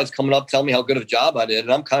everybody's coming up telling me how good of a job I did.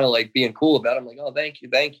 And I'm kind of like being cool about it. I'm like, oh, thank you.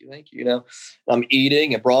 And I'm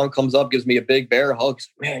eating, and Braun comes up, gives me a big bear hug.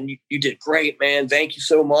 Man, you did great, man. Thank you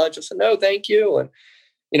so much. I said, no, thank you. And,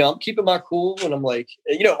 I'm keeping my cool. And I'm like,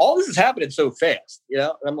 all this is happening so fast,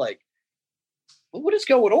 and I'm like, well, what is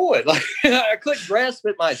going on? Like, I couldn't grasp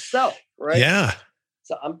it myself. Right. Yeah.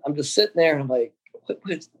 So I'm just sitting there, and I'm like,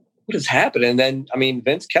 what is happening? And then,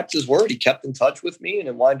 Vince kept his word. He kept in touch with me, and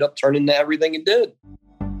it wound up turning to everything it did.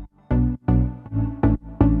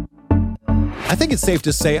 I think it's safe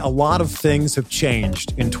to say a lot of things have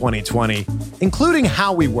changed in 2020, including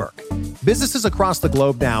how we work. Businesses across the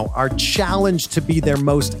globe now are challenged to be their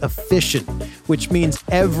most efficient, which means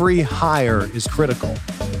every hire is critical.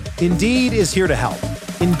 Indeed is here to help.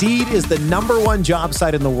 Indeed is the #1 job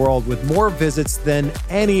site in the world with more visits than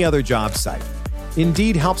any other job site.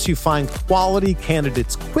 Indeed helps you find quality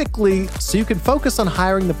candidates quickly so you can focus on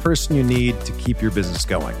hiring the person you need to keep your business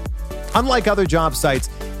going. Unlike other job sites,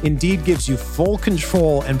 Indeed gives you full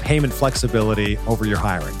control and payment flexibility over your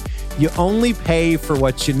hiring. You only pay for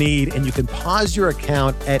what you need, and you can pause your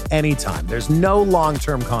account at any time. There's no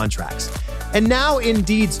long-term contracts. And now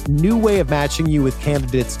Indeed's new way of matching you with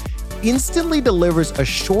candidates instantly delivers a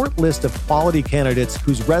short list of quality candidates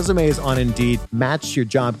whose resumes on Indeed match your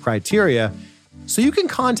job criteria, so you can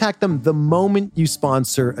contact them the moment you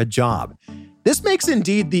sponsor a job. This makes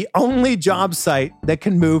Indeed the only job site that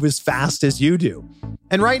can move as fast as you do.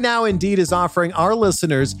 And right now, Indeed is offering our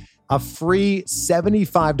listeners a free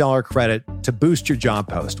 $75 credit to boost your job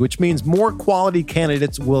post, which means more quality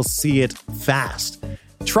candidates will see it fast.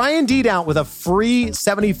 Try Indeed out with a free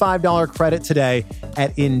 $75 credit today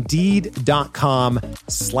at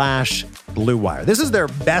Indeed.com/Blue Wire. This is their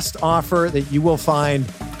best offer that you will find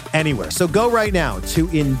anywhere. So go right now to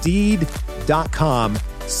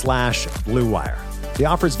Indeed.com/Blue Wire. The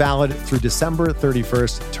offer is valid through December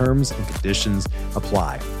 31st. Terms and conditions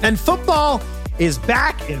apply. And football is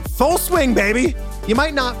back in full swing, baby. You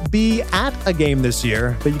might not be at a game this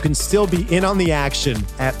year, but you can still be in on the action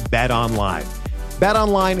at BetOnline.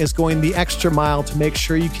 BetOnline is going the extra mile to make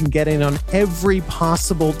sure you can get in on every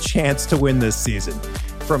possible chance to win this season.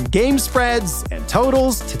 From game spreads and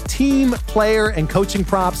totals to team, player, and coaching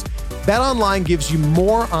props, BetOnline gives you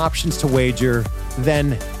more options to wager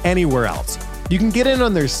than anywhere else. You can get in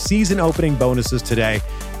on their season opening bonuses today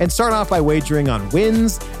and start off by wagering on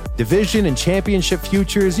wins, division, and championship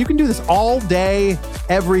futures. You can do this all day,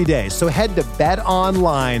 every day. So head to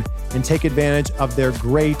BetOnline and take advantage of their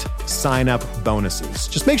great sign-up bonuses.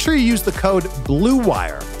 Just make sure you use the code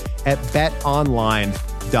BLUEWIRE at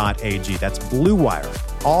betonline.ag. That's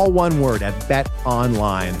BLUEWIRE, all one word, at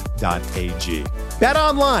betonline.ag.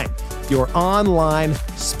 BetOnline, your online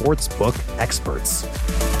sportsbook experts.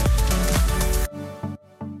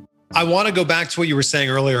 I want to go back to what you were saying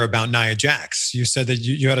earlier about Nia Jax. You said that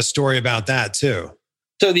you had a story about that too.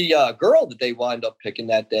 So the girl that they wound up picking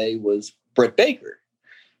that day was Britt Baker.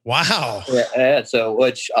 Wow. Yeah. So,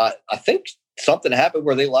 which I think something happened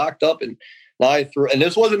where they locked up and Nia threw, and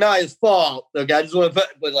this wasn't Nia's fault. The guy just went, but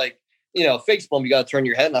like, you know, face bump, you got to turn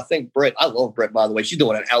your head. And I think Britt, I love Britt, by the way. She's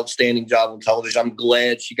doing an outstanding job on television. I'm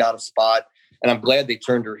glad she got a spot, and I'm glad they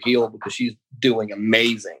turned her heel because she's doing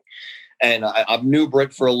amazing. And I've knew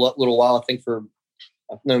Britt for a little while. I think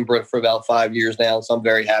I've known Britt for about 5 years now, so I'm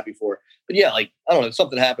very happy for her. But yeah, like, I don't know,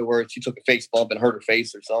 something happened where she took a face bump and hurt her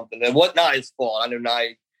face or something. And what Nia's fault? I know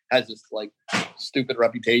Nia has this like stupid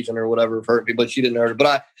reputation or whatever of hurting people, but she didn't hurt her.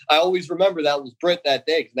 But I always remember that was Britt that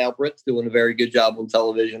day, because now Britt's doing a very good job on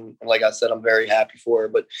television. And like I said, I'm very happy for her.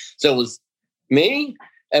 But so it was me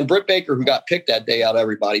and Britt Baker who got picked that day out of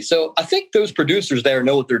everybody. So I think those producers there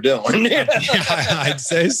know what they're doing. Yeah, I'd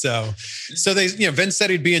say so. So they, Vince said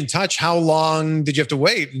he'd be in touch. How long did you have to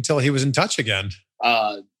wait until he was in touch again?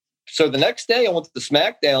 So the next day I went to the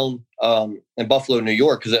SmackDown in Buffalo, New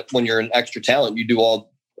York, because when you're an extra talent, you do all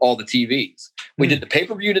the TVs. We did the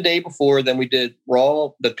pay-per-view the day before, then we did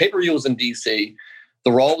Raw. The pay-per-view was in DC,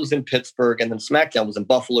 the Raw was in Pittsburgh, and then SmackDown was in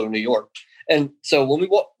Buffalo, New York. And so when we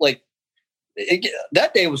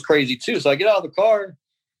that day was crazy too. So I get out of the car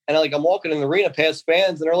and I'm walking in the arena past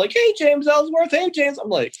fans, and they're like, "Hey, James Ellsworth. Hey, James." I'm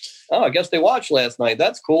like, "Oh, I guess they watched last night.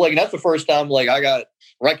 That's cool." And that's the first time I got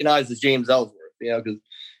recognized as James Ellsworth, because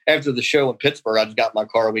after the show in Pittsburgh, I just got in my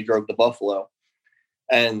car and we drove to Buffalo.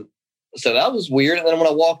 And so that was weird. And then when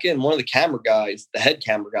I walk in, one of the camera guys, the head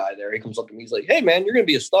camera guy there, he comes up to me. He's like, "Hey, man, you're going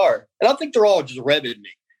to be a star." And I think they're all just rebbing me.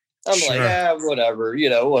 I'm like, whatever,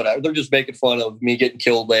 whatever. They're just making fun of me getting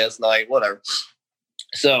killed last night, whatever.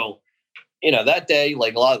 So, that day,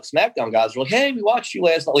 like a lot of the SmackDown guys were like, "Hey, we watched you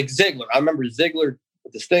last night." Like Ziggler. I remember Ziggler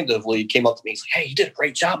distinctively came up to me. He's like, "Hey, you did a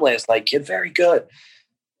great job last night, kid. Very good."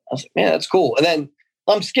 I was like, "Man, that's cool." And then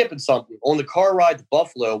I'm skipping something. On the car ride to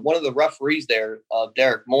Buffalo, one of the referees there,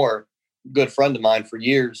 Derek Moore, good friend of mine for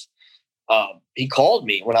years, he called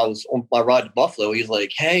me when I was on my ride to Buffalo. He's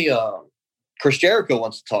like, "Hey, Chris Jericho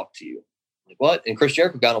wants to talk to you." I'm like, "What?" And Chris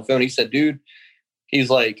Jericho got on the phone. He said, "Dude,"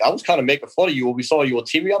 he's like, "I was kind of making fun of you when we saw you on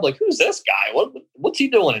TV." I'm like, "Who's this guy? What's he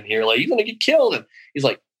doing in here? Like, he's going to get killed." And he's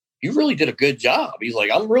like, "You really did a good job." He's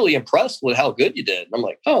like, "I'm really impressed with how good you did." And I'm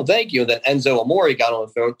like, "Oh, thank you." And then Enzo Amore got on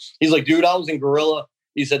the phone. He's like, "Dude, I was in Gorilla."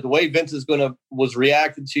 He said, "The way Vince was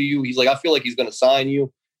reacting to you," he's like, "I feel like he's going to sign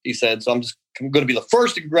you." He said, "So I'm going to be the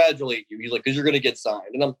first to congratulate you." He's like, "Because you're going to get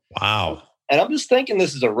signed." And I'm just thinking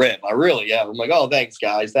this is a rib. I really am. I'm like, "Oh, thanks,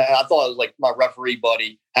 guys." I thought it was like my referee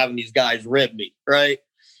buddy having these guys rib me, right?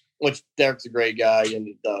 Which Derek's a great guy,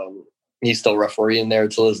 and he's still refereeing there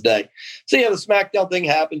till this day. So yeah, the SmackDown thing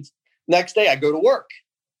happens. Next day, I go to work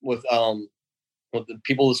with the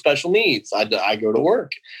people with special needs. I go to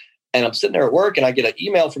work, and I'm sitting there at work, and I get an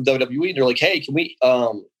email from WWE. They're like, "Hey, can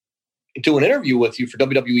do an interview with you for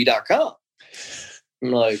WWE.com.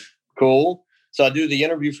 I'm like, cool. So I do the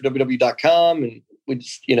interview for WWE.com, and we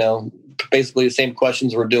just, basically the same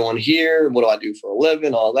questions we're doing here. What do I do for a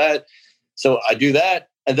living? All that. So I do that.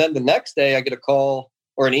 And then the next day I get a call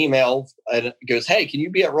or an email, and it goes, hey, can you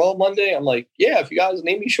be at Raw Monday? I'm like, yeah, if you guys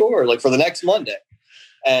need me, sure. Like for the next Monday.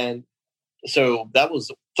 And so that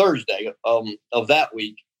was Thursday of that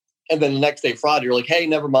week. And then the next day, Friday, you're like, hey,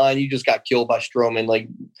 never mind. You just got killed by Strowman. Like,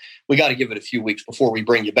 we got to give it a few weeks before we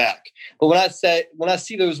bring you back. But when I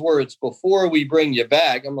see those words, before we bring you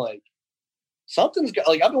back, I'm like, something's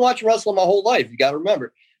like, I've been watching wrestling my whole life. You got to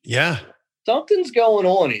remember. Yeah. Something's going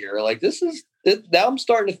on here. Like, now I'm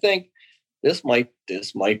starting to think this might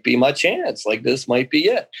be my chance. Like, this might be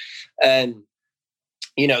it. And,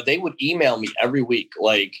 they would email me every week,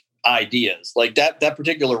 like ideas like that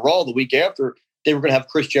particular Raw the week after. They were going to have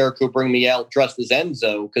Chris Jericho bring me out dressed as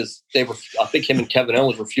Enzo because I think him and Kevin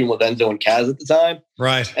Owens were feuding with Enzo and Kaz at the time.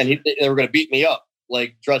 Right. And they were going to beat me up,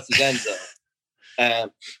 like dressed as Enzo.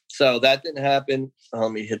 And so that didn't happen.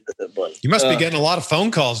 Let me hit the button. You must be getting a lot of phone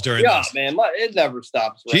calls during this. Yeah, man. It never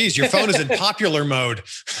stops. Right? Jeez, your phone is in popular mode.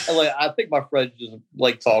 I think my friends just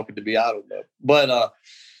like talking to me. I don't know. But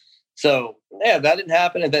so, yeah, that didn't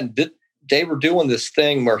happen. And then they were doing this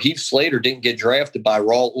thing where Heath Slater didn't get drafted by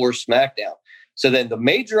Raw or SmackDown. So then the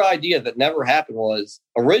major idea that never happened was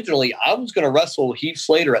originally I was going to wrestle Heath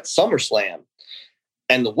Slater at SummerSlam,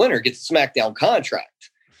 and the winner gets a SmackDown contract.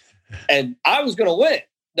 And I was going to win.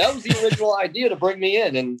 That was the original idea to bring me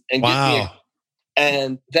in and get me in.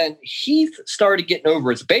 And then Heath started getting over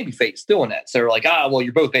his babyface doing that. So they're like, well,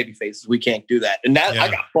 you're both babyfaces. We can't do that. And I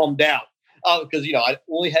got bummed out. Because, I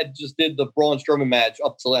only just did the Braun Strowman match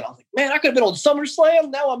up till then. I was like, man, I could have been on SummerSlam.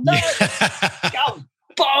 Now I'm not. I was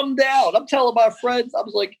bummed out. I'm telling my friends, I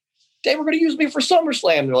was like, they were going to use me for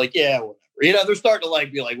SummerSlam. They're like, yeah, whatever. They're starting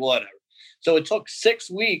to be like, whatever. So it took 6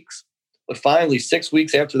 weeks. But finally, 6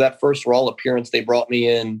 weeks after that first Raw appearance, they brought me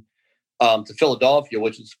in to Philadelphia,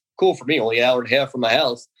 which is cool for me, only an hour and a half from my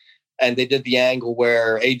house. And they did the angle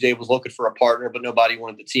where AJ was looking for a partner, but nobody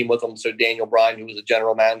wanted to team with him. So Daniel Bryan, who was a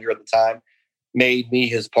general manager at the time, made me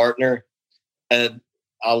his partner. And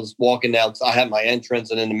I was walking out. I had my entrance,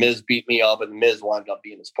 and then The Miz beat me up, and The Miz wound up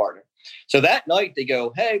being his partner. So that night they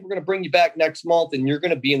go, hey, we're going to bring you back next month, and you're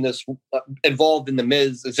going to be in this involved in the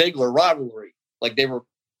Miz Ziggler rivalry. Like they were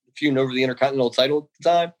feuding over the Intercontinental title at the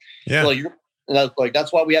time. Yeah. So and I was like,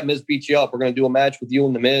 that's why we had Miz beat you up. We're going to do a match with you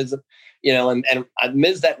and The Miz. And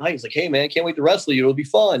Miz that night was like, hey, man, can't wait to wrestle you. It'll be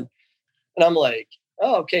fun. And I'm like,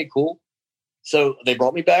 oh, okay, cool. So they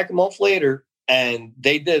brought me back a month later, and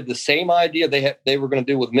they did the same idea they were going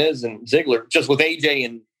to do with Miz and Ziggler, just with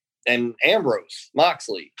AJ and Ambrose,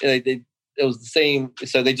 Moxley. It was the same.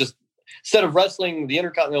 So they just, instead of wrestling the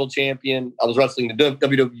Intercontinental Champion, I was wrestling the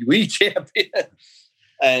WWE Champion.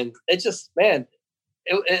 And it just, man,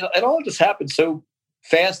 it all just happened so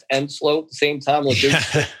fast and slow at the same time.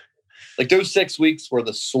 Like those 6 weeks were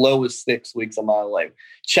the slowest 6 weeks of my life.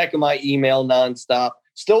 Checking my email nonstop,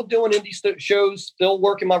 still doing indie shows, still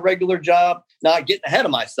working my regular job, not getting ahead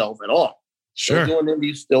of myself at all. Sure. Still doing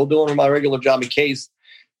indies, still doing my regular job in case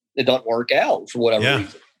it doesn't work out for whatever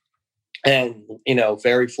reason. And,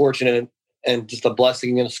 very fortunate and just a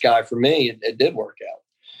blessing in the sky for me. It did work out.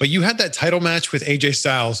 But you had that title match with AJ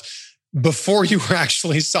Styles before you were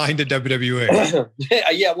actually signed to WWE.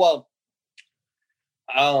 Yeah, well,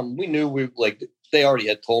 we knew they already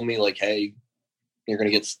had told me like, hey, you're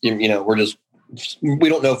going to get, we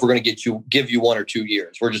don't know if we're going to give you 1 or 2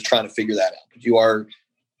 years. We're just trying to figure that out. But you are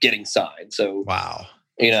getting signed. So, wow.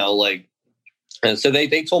 And so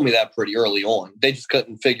they told me that pretty early on. They just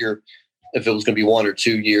couldn't figure if it was going to be 1 or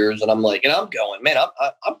 2 years. And I'm like, and I'm going, man,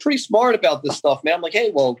 I'm pretty smart about this stuff, man. I'm like, hey,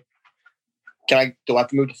 well, do I have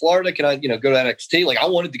to move to Florida? Can I, go to NXT? Like, I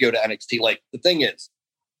wanted to go to NXT. Like, the thing is,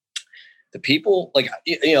 the people,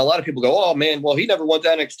 a lot of people go, oh, man, well, he never went to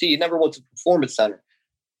NXT. He never went to the Performance Center.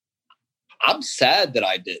 I'm sad that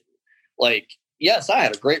I didn't. Like, yes, I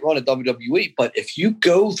had a great run at WWE, but if you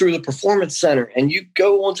go through the Performance Center and you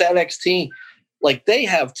go onto NXT, like, they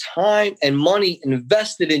have time and money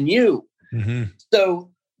invested in you. Mm-hmm. So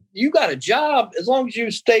you got a job. As long as you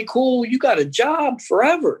stay cool, you got a job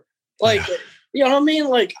forever. Like, you know what I mean?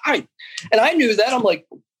 Like, I knew that. I'm like,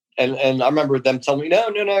 and I remember them telling me, no,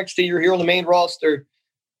 NXT, you're here on the main roster.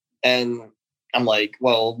 And I'm like,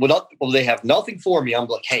 well, they have nothing for me. I'm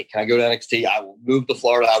like, hey, can I go to NXT? I will move to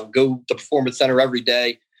Florida. I will go to Performance Center every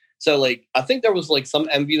day. So, like, I think there was, like, some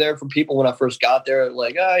envy there from people when I first got there.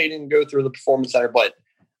 Like, he didn't go through the Performance Center. But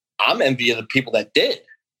I'm envy of the people that did.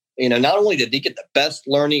 Not only did he get the best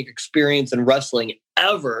learning experience in wrestling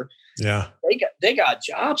ever, Yeah. They got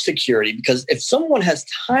job security, because if someone has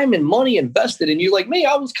time and money invested in you, like me,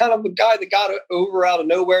 I was kind of a guy that got over out of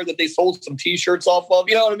nowhere that they sold some T-shirts off of,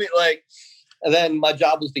 you know what I mean? Like, and then my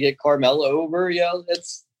job was to get Carmella over. You know,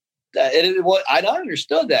 I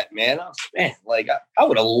understood that, man. I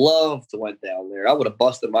would have loved to went down there. I would have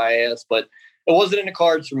busted my ass, but it wasn't in the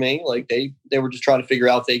cards for me. Like they were just trying to figure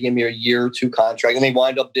out if they gave me a year or two contract, and they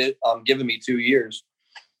wind up giving me 2 years.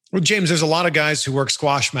 Well, James, there's a lot of guys who work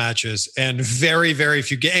squash matches, and very, very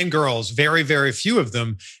few, and girls, very, very few of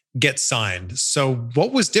them get signed. So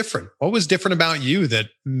what was different? What was different about you that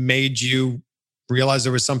made you realize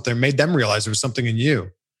there was something, made them realize there was something in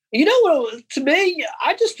you? You know, to me,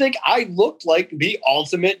 I just think I looked like the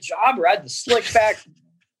ultimate jobber. I had the slick back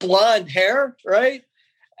blonde hair, right?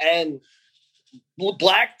 And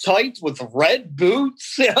black tights with red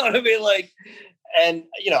boots, you know what I mean? Like, and,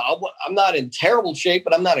 you know, I'm not in terrible shape,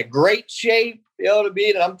 but I'm not in great shape, you know what I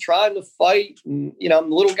mean? And I'm trying to fight, and, you know, I'm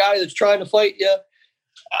the little guy that's trying to fight you.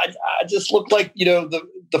 I just look like, you know,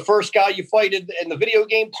 the first guy you fight in the video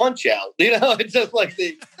game Punch-Out. You know, it's just like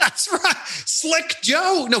That's right. Slick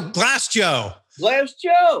Joe. No, Glass Joe. Glass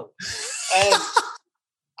Joe. And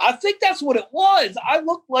I think that's what it was. I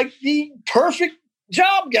looked like the perfect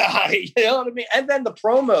job guy. You know what I mean? And then the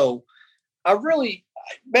promo,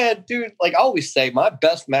 man, dude, like I always say, my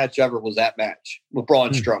best match ever was that match with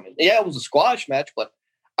Braun Strowman. Yeah, it was a squash match, but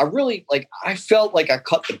I felt like I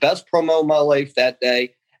cut the best promo of my life that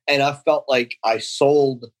day. And I felt like I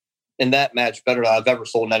sold in that match better than I've ever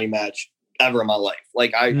sold in any match ever in my life.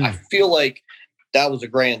 Like I feel like that was a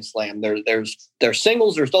grand slam. There's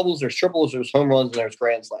singles, there's doubles, there's triples, there's home runs, and there's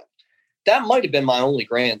grand slams. That might have been my only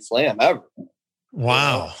grand slam ever.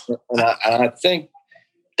 Wow. And I think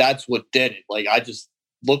that's what did it. Like I just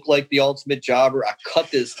looked like the ultimate jobber. I cut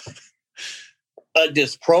this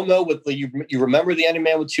promo with you remember the Enemy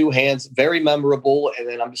Man with two hands, very memorable. And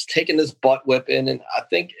then I'm just taking this butt whipping, and I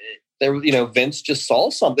think Vince just saw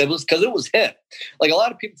something. It was because it was him. Like a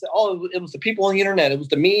lot of people say, "Oh, it was the people on the internet. It was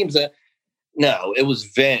the memes." No, it was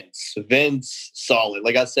Vince. Vince saw it.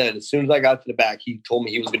 Like I said, as soon as I got to the back, he told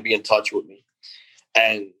me he was going to be in touch with me,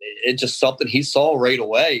 and it's just something he saw right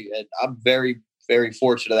away. And I'm very, very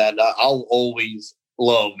fortunate that I'll always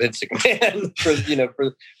love Vince McMahon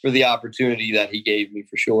for the opportunity that he gave me,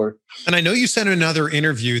 for sure. And I know you said in another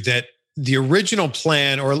interview that the original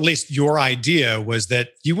plan, or at least your idea, was that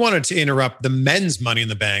you wanted to interrupt the men's Money in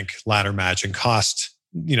the Bank ladder match and cost,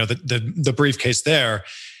 the briefcase there.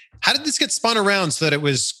 How did this get spun around so that it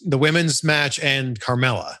was the women's match and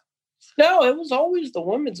Carmella? No, it was always the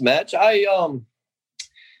women's match. Again,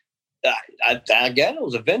 it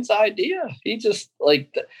was a Vince idea. He just the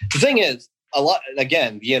thing is, a lot,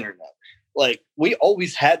 again, the internet, like we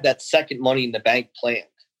always had that second Money in the Bank planned.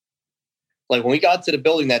 Like when we got to the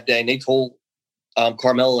building that day and they told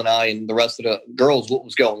Carmella and I and the rest of the girls what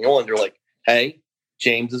was going on, they're like, hey,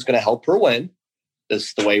 James is going to help her win. This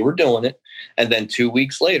is the way we're doing it. And then 2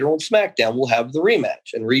 weeks later on SmackDown, we'll have the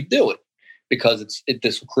rematch and redo it, because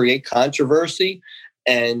this will create controversy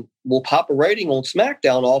and we'll pop a rating on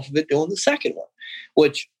SmackDown off of it doing the second one,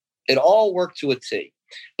 which it all worked to a T.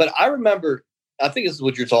 But I remember, I think this is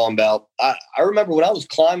what you're talking about. I remember when I was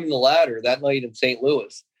climbing the ladder that night in St.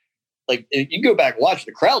 Louis, like you go back and watch,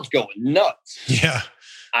 the crowd's going nuts. Yeah.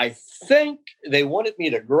 I think they wanted me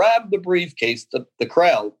to grab the briefcase, the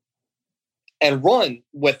crowd, and run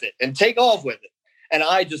with it and take off with it. And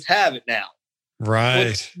I just have it now. Right.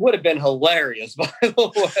 Which would have been hilarious, by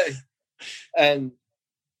the way. And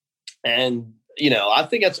I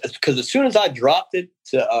think it's because as soon as I dropped it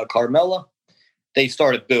to Carmella, they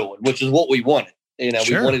started booing, which is what we wanted.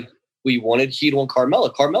 Sure. We wanted heat on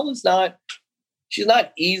Carmella. Carmella's she's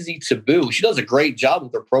not easy to boo. She does a great job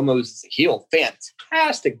with her promos as a heel.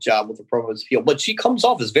 Fantastic job with her promos as a heel. But she comes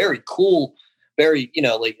off as very cool, very, and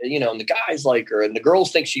the guys like her and the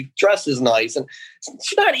girls think she dresses nice. And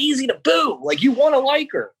she's not easy to boo. Like, you want to like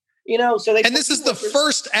her. So they. And this is the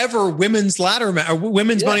first ever women's ladder match, or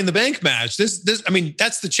women's Money in the Bank match. This,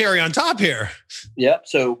 that's the cherry on top here. Yep.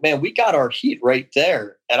 So, man, we got our heat right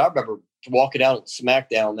there. And I remember walking out on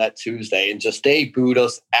SmackDown that Tuesday and they booed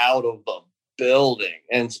us out of the building.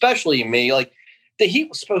 And especially me, like the heat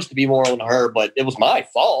was supposed to be more on her, but it was my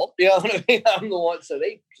fault. You know what I mean? I'm the one. So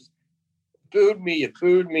they just booed me.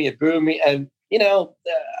 And,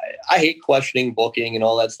 I hate questioning booking and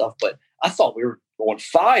all that stuff, but I thought we were on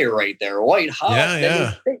fire right there, white hot.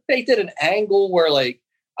 Yeah. They did an angle where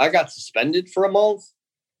I got suspended for a month.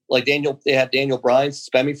 Like they had Daniel Bryan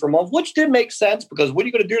suspend me for a month, which did make sense, because what are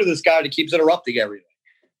you going to do to this guy that keeps interrupting everything?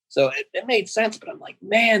 So it made sense, but I'm like,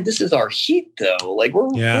 man, this is our heat though. Like we're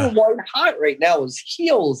white hot right now as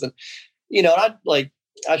heels. And,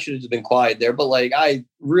 I should have just been quiet there, but like, I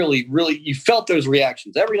really, you felt those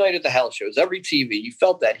reactions every night at the house shows, every TV, you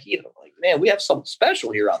felt that heat. I'm like, man, we have something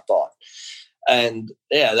special here, I thought. And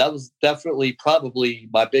yeah, that was definitely probably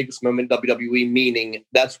my biggest moment in WWE, meaning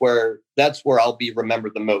that's where I'll be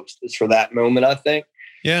remembered the most is for that moment, I think.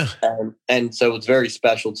 Yeah. And so it's very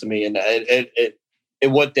special to me. And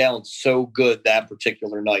it went down so good that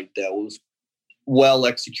particular night that was well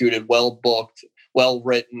executed, well booked, well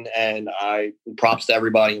written, and props to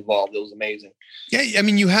everybody involved. It was amazing. Yeah, I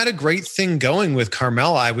mean, you had a great thing going with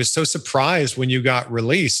Carmella. I was so surprised when you got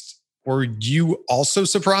released. Were you also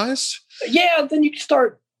surprised? Yeah, then you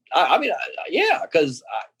start. Because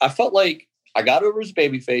I felt like I got over as a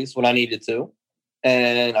babyface when I needed to,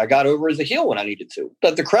 and I got over as a heel when I needed to.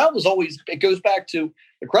 But the crowd was always. It goes back to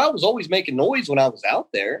the crowd was always making noise when I was out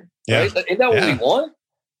there. Yeah. Right? Isn't that what we want?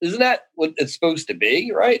 Isn't that what it's supposed to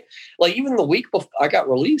be, right? Like even the week before I got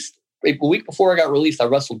released, I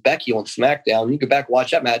wrestled Becky on SmackDown. You go back and watch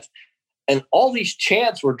that match, and all these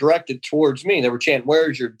chants were directed towards me. They were chanting,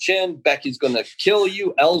 "Where's your chin? Becky's going to kill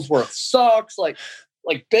you. Ellsworth sucks." Like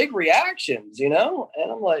big reactions, And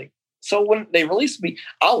I'm like, so when they released me,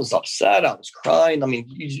 I was upset. I was crying. I mean,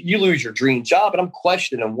 you lose your dream job, and I'm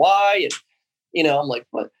questioning why. And I'm like,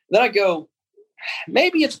 what? Then I go,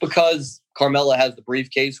 maybe it's because Carmella has the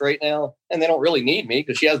briefcase right now, and they don't really need me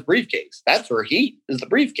because she has the briefcase. That's her heat, is the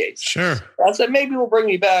briefcase. Sure. I said, maybe we'll bring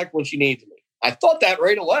me back when she needs me. I thought that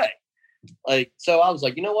right away. So I was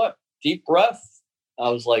like, you know what? Deep breath. I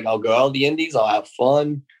was like, I'll go out to the indies. I'll have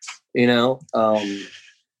fun.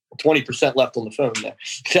 20% left on the phone there.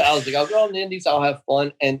 I was like, I'll go out to the indies. I'll have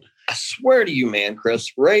fun. And I swear to you, man, Chris,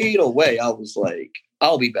 right away, I was like,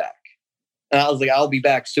 I'll be back. And I was like, I'll be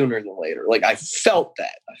back sooner than later. Like, I felt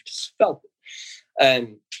that. I just felt it.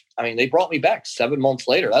 And, I mean, they brought me back 7 months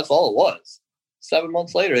later. That's all it was. 7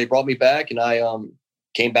 months later, they brought me back, and I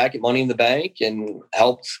came back at Money in the Bank and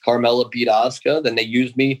helped Carmella beat Asuka. Then they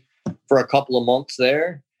used me for a couple of months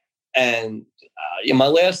there. And my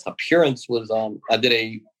last appearance was I did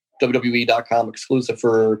a WWE.com exclusive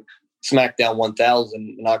for SmackDown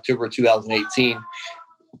 1000 in October 2018.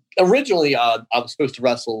 Originally, I was supposed to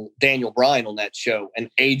wrestle Daniel Bryan on that show, and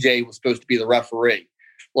AJ was supposed to be the referee.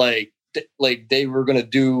 Like they were going to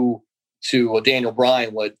do to Daniel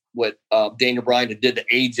Bryan what Daniel Bryan did to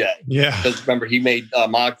AJ. Yeah. Because remember, he made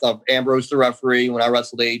Ambrose the referee when I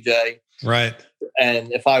wrestled AJ. Right.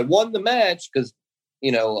 And if I won the match, because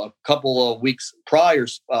a couple of weeks prior,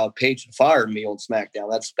 Paige had fired me on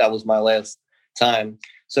SmackDown. That was my last time.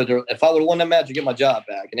 So if I would have won that match, I'd get my job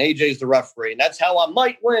back. And AJ's the referee. And that's how I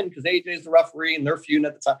might win, because AJ's the referee and they're feuding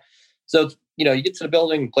at the time. So, you get to the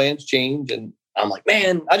building, plans change. And I'm like,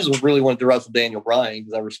 man, I just really wanted to wrestle Daniel Bryan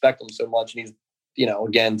because I respect him so much. And he's,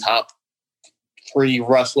 again, top 3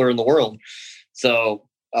 wrestler in the world. So,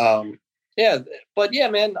 yeah. But, yeah,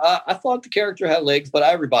 man, I thought the character had legs, but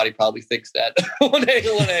everybody probably thinks that when they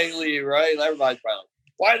leave, right? Everybody's probably like,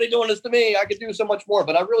 why are they doing this to me? I could do so much more.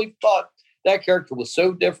 But I really thought that character was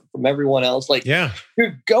so different from everyone else. Like, yeah,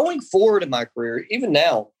 dude, going forward in my career, even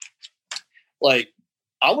now, like,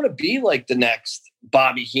 I want to be like the next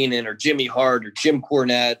Bobby Heenan or Jimmy Hart or Jim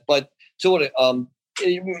Cornette, but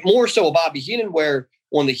more so a Bobby Heenan, where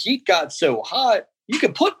when the heat got so hot, you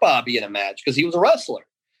could put Bobby in a match because he was a wrestler.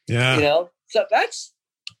 Yeah. So that's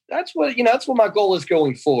what, that's what my goal is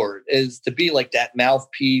going forward, is to be like that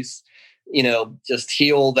mouthpiece, just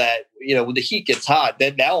heal that, when the heat gets hot,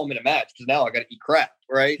 then now I'm in a match because now I got to eat crap,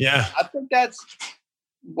 right? Yeah. I think that's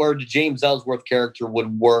where the James Ellsworth character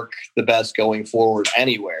would work the best going forward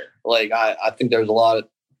anywhere. Like, I think there's a lot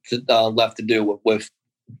left to do with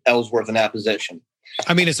Ellsworth in that position.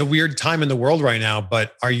 I mean, it's a weird time in the world right now,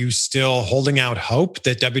 but are you still holding out hope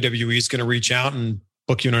that WWE is going to reach out and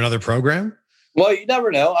book you in another program? Well, you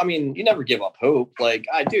never know. I mean, you never give up hope. Like,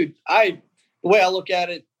 the way I look at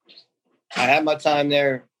it, I had my time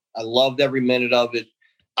there. I loved every minute of it.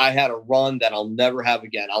 I had a run that I'll never have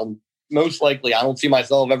again. Most likely, I don't see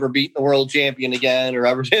myself ever beating the world champion again or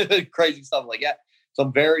ever crazy stuff like that. So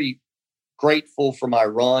I'm very grateful for my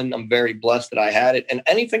run. I'm very blessed that I had it. And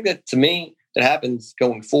anything that, to me, that happens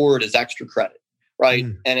going forward is extra credit, right?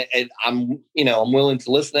 And I'm willing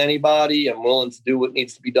to listen to anybody. I'm willing to do what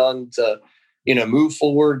needs to be done to, move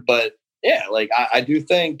forward. But yeah, like I do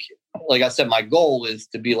think, like I said, my goal is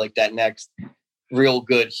to be like that next real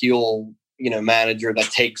good heel, manager that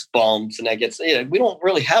takes bumps and that gets, we don't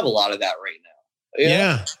really have a lot of that right now.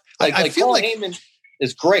 Yeah. Like I feel Paul like Heyman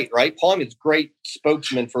is great, right? Paul Heyman's great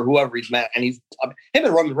spokesman for whoever he's met. And him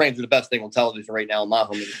and Roman Reigns are the best thing on television right now, in my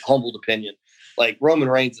humbled opinion. Like, Roman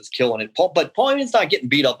Reigns is killing it. But Paul Heyman's not getting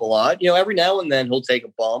beat up a lot. Every now and then he'll take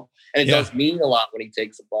a bump. And it does mean a lot when he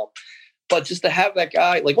takes a bump. But just to have that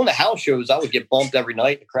guy, like on the house shows, I would get bumped every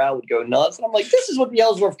night. The crowd would go nuts. And I'm like, this is what the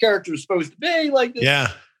Ellsworth character is supposed to be. Like,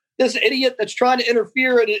 this idiot that's trying to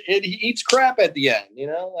interfere and he eats crap at the end.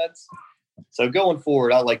 So going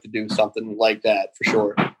forward, I'd like to do something like that for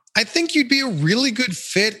sure. I think you'd be a really good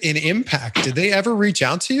fit in Impact. Did they ever reach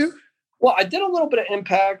out to you? Well, I did a little bit of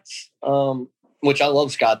Impact, which I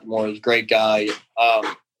love. Scott D'Amore is a great guy.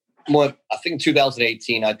 I think in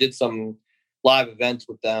 2018, I did some live events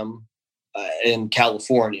with them in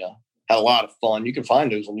California. Had a lot of fun. You can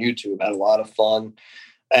find those on YouTube. Had a lot of fun.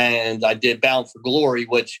 And I did Bound for Glory,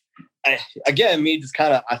 which, I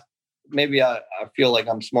feel like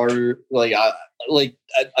I'm smarter.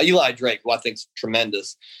 Eli Drake, who I think's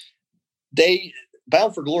tremendous.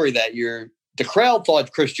 Bound for Glory that year, the crowd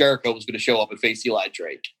thought Chris Jericho was going to show up and face Eli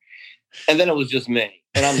Drake. And then it was just me.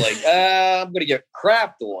 And I'm like, I'm going to get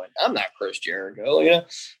crapped on. I'm not Chris Jericho.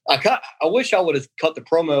 I wish I would have cut the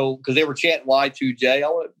promo because they were chanting Y2J. I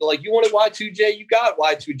would have been like, you wanted Y2J? You got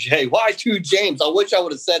Y2J. Y2 James. I wish I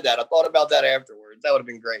would have said that. I thought about that afterwards. That would have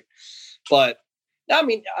been great. But I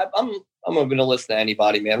mean, I'm going to listen to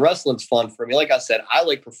anybody, man. Wrestling's fun for me. Like I said, I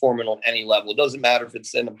like performing on any level. It doesn't matter if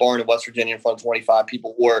it's in a barn in West Virginia in front of 25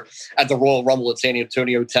 people or at the Royal Rumble at San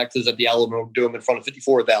Antonio, Texas at the Alamo Dome in front of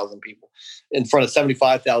 54,000 people, in front of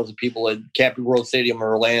 75,000 people at Camping World Stadium in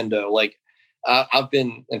Orlando. Like, I've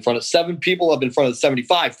been in front of 7 people. I've been in front of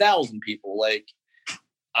 75,000 people. Like,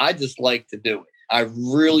 I just like to do it. I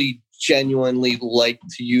really genuinely like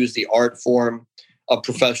to use the art form of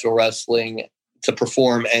professional wrestling to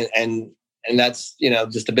perform, and that's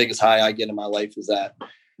just the biggest high I get in my life is that.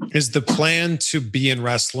 Is the plan to be in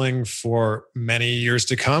wrestling for many years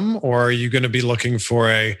to come, or are you going to be looking for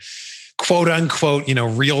a quote unquote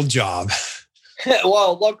real job?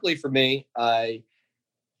 Well, luckily for me, I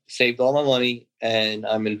saved all my money and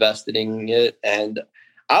I'm investing it, and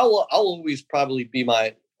I'll always probably be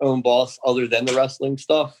my own boss other than the wrestling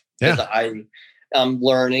stuff. I'm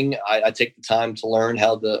learning. I take the time to learn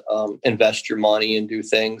how to invest your money and do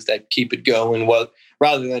things that keep it going.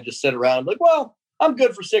 Rather than just sit around like, well, I'm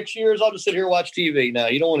good for 6 years. I'll just sit here and watch TV. No,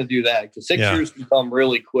 you don't want to do that because 6 years can come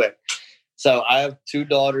really quick. So I have 2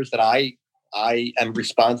 daughters that I am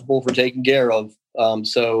responsible for taking care of.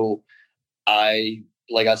 So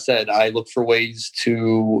like I said, I look for ways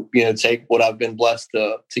to take what I've been blessed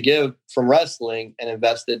to give from wrestling and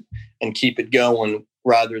invest it and keep it going,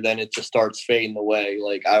 rather than it just starts fading away.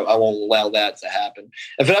 Like, I won't allow that to happen.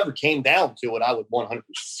 If it ever came down to it, I would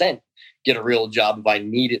 100% get a real job if I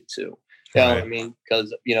needed to. You know what I mean?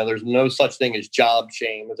 Because, there's no such thing as job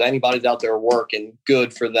shame. If anybody's out there working,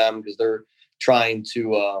 good for them because they're trying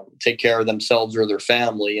to take care of themselves or their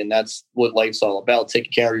family. And that's what life's all about.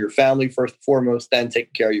 Taking care of your family first and foremost, then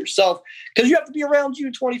taking care of yourself because you have to be around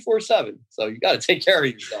you 24/7. So you got to take care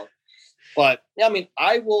of yourself. But I mean,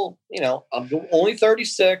 I will, I'm only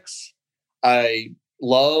 36. I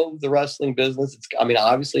love the wrestling business.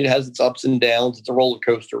 Obviously it has its ups and downs. It's a roller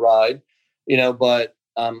coaster ride, but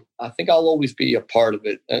I think I'll always be a part of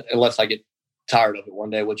it unless I get tired of it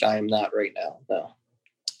one day, which I am not right now. No.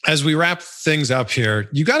 As we wrap things up here,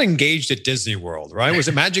 you got engaged at Disney World, right? Was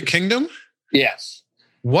it Magic Kingdom? Yes.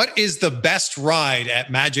 What is the best ride at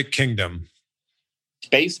Magic Kingdom?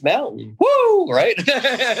 Space Mountain. Woo! Right?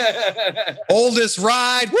 Oldest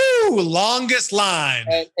ride. Woo! Longest line.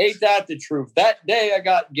 And ain't that the truth? That day I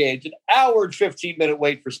got engaged, an hour and 15-minute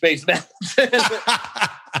wait for Space Mountain.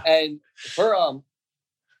 And her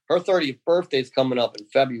 30th birthday is coming up in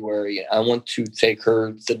February. I want to take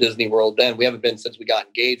her to Disney World then. We haven't been since we got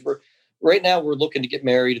engaged. Right now we're looking to get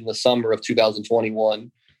married in the summer of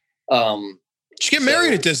 2021. Did you get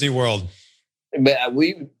married at Disney World? We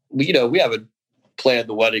haven't planned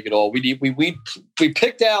the wedding at all. We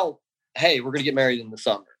picked out, hey, we're going to get married in the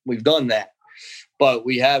summer. We've done that, but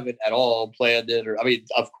we haven't at all planned it.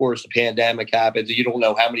 Of course, the pandemic happens. You don't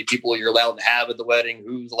know how many people you're allowed to have at the wedding,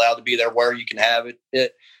 who's allowed to be there, where you can have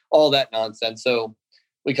it, all that nonsense. So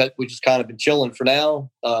we just kind of been chilling for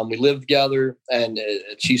now. We live together, and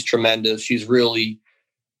she's tremendous. She's really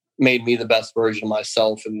made me the best version of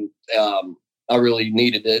myself, and I really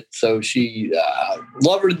needed it. So she,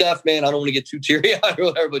 love her to death, man. I don't want to get too teary-eyed or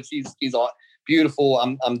whatever, but she's beautiful.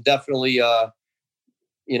 I'm definitely, out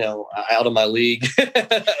of my league.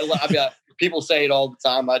 People say it all the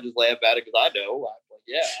time. I just laugh at it because I know.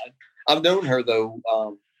 I've known her though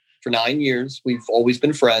for 9 years. We've always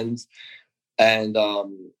been friends, And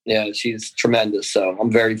she's tremendous. So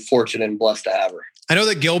I'm very fortunate and blessed to have her. I know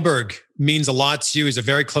that Gilbert means a lot to you. He's a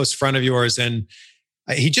very close friend of yours. And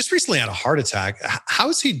he just recently had a heart attack. How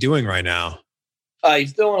is he doing right now?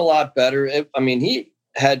 He's doing a lot better. He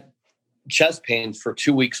had chest pains for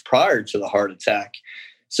 2 weeks prior to the heart attack.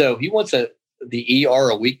 So he went to the ER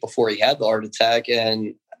a week before he had the heart attack.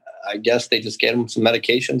 And I guess they just gave him some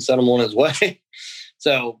medication, sent him on his way.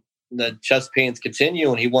 So the chest pains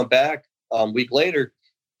continue. And he went back a week later.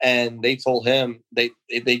 And they told him they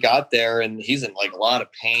got there and he's in like a lot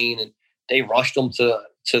of pain, and they rushed him to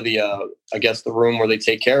the I guess the room where they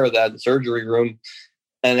take care of that, the surgery room.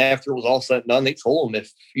 And after it was all said and done, they told him,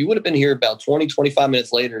 if you would have been here about 20, 25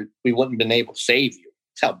 minutes later, we wouldn't have been able to save you.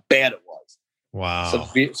 That's how bad it was. Wow.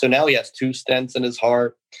 So now he has 2 stents in his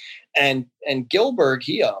heart. And Gilbert,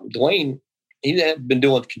 Dwayne, he had been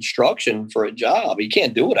doing construction for a job. He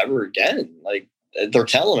can't do it ever again. Like, they're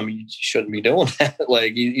telling him he shouldn't be doing that.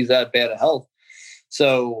 Like, he's that bad of health.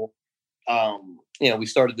 So, we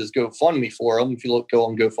started this GoFundMe for him. If you go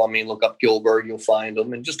on GoFundMe and look up Gilbert, you'll find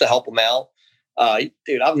him. And just to help him out,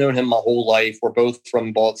 dude, I've known him my whole life. We're both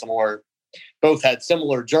from Baltimore. Both had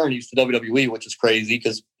similar journeys to WWE, which is crazy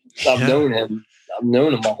because I've known him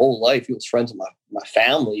my whole life. He was friends with my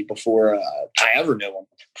family before I ever knew him,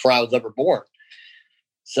 before I was ever born.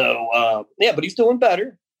 So, but he's doing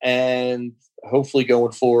better. And hopefully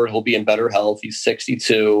going forward, he'll be in better health. He's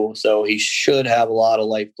 62, so he should have a lot of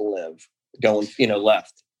life to live going,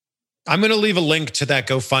 left. I'm going to leave a link to that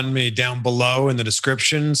GoFundMe down below in the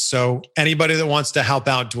description. So anybody that wants to help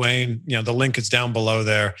out Dwayne, the link is down below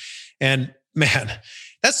there. And man,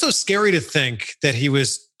 that's so scary to think that he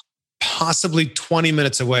was possibly 20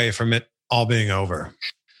 minutes away from it all being over.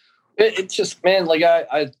 It's just, man, like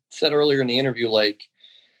I said earlier in the interview, like,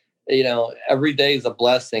 every day is a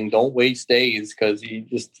blessing. Don't waste days because you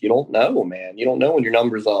don't know, man. You don't know when your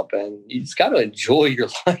number's up, and you just got to enjoy your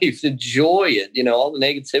life. Enjoy it. All the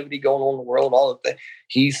negativity going on in the world, all the things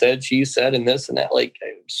he said, she said, and this and that. Like,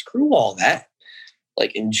 screw all that.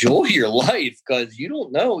 Like, enjoy your life because you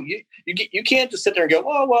don't know. You can't just sit there and go,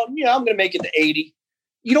 oh, well, I'm going to make it to 80.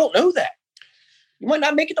 You don't know that. You might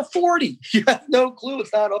not make it to 40. You have no clue.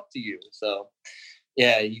 It's not up to you. So,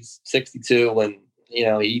 yeah, he's 62 and.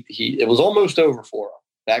 It was almost over for him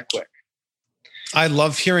that quick. I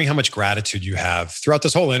love hearing how much gratitude you have throughout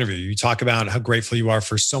this whole interview. You talk about how grateful you are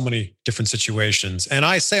for so many different situations. And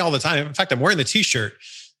I say all the time, in fact, I'm wearing the t-shirt,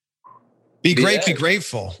 be great, be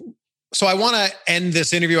grateful. So I want to end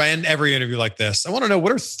this interview. I end every interview like this. I want to know,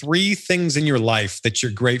 what are 3 things in your life that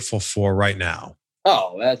you're grateful for right now?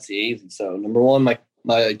 Oh, that's easy. So number 1,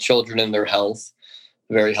 my children and their health,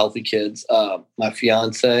 very healthy kids, my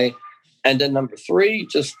fiance. And then number 3,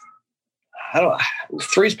 just,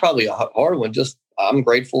 3 is probably a hard one. Just, I'm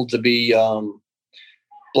grateful to be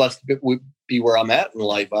blessed to be where I'm at in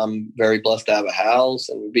life. I'm very blessed to have a house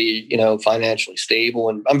and be, financially stable.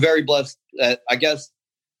 And I'm very blessed that, I guess,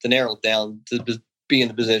 to narrow it down, to be in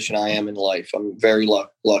the position I am in life. I'm very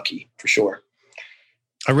lucky for sure.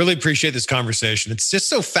 I really appreciate this conversation. It's just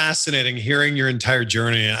so fascinating hearing your entire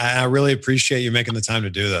journey. I really appreciate you making the time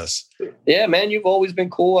to do this. Yeah, man, you've always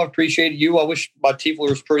been cool. I appreciated you. I wish my teeth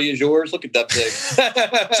were as pretty as yours. Look at that thing.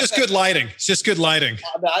 It's just good lighting. It's just good lighting.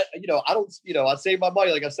 I save my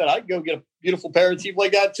money. Like I said, I can go get a beautiful pair of teeth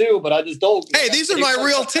like that too, but I just don't. Hey, these are my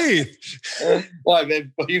real teeth. Why,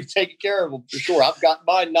 man? You've taken care of them for sure. I've got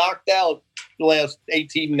mine knocked out the last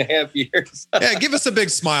 18 and a half years. Yeah, give us a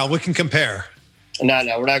big smile. We can compare. No,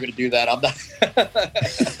 we're not going to do that. I'm not.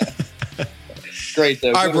 Great, though.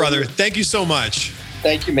 All right, brother. Thank you so much.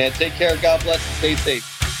 Thank you, man. Take care. God bless and stay safe.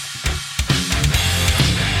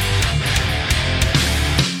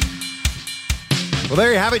 Well,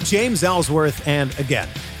 there you have it, James Ellsworth. And again,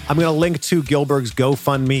 I'm going to link to Gilbert's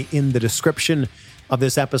GoFundMe in the description of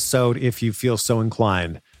this episode if you feel so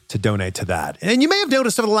inclined to donate to that. And you may have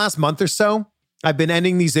noticed over the last month or so, I've been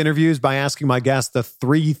ending these interviews by asking my guests the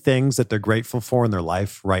 3 things that they're grateful for in their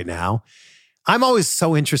life right now. I'm always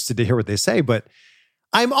so interested to hear what they say, but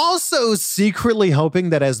I'm also secretly hoping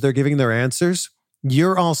that as they're giving their answers,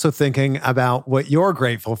 you're also thinking about what you're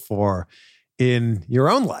grateful for in your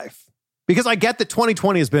own life. Because I get that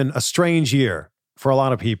 2020 has been a strange year for a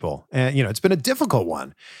lot of people. And, it's been a difficult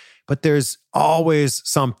one, but there's always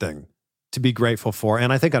something to be grateful for.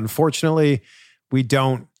 And I think, unfortunately, we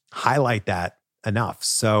don't highlight that enough.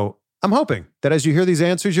 So I'm hoping that as you hear these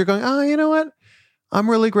answers, you're going, oh, you know what? I'm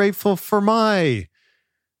really grateful for my,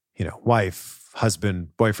 wife,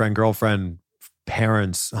 husband, boyfriend, girlfriend,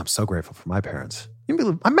 parents. I'm so grateful for my parents.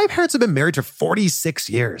 My parents have been married for 46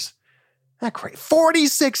 years. Isn't that great?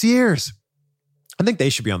 46 years. I think they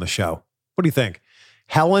should be on the show What do you think?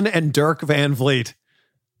 Helen and Dirk Van Vliet.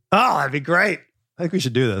 Oh, that'd be great. I think we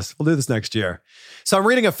should do this. We'll do this next year. So I'm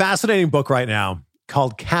reading a fascinating book right now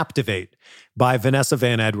called Captivate by Vanessa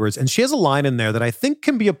Van Edwards. And she has a line in there that I think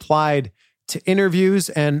can be applied to interviews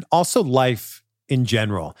and also life in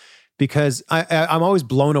general. Because I'm always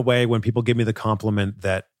blown away when people give me the compliment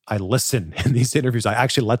that I listen in these interviews. I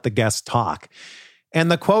actually let the guests talk.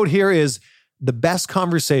 And the quote here is, the best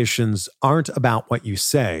conversations aren't about what you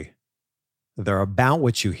say. They're about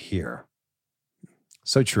what you hear.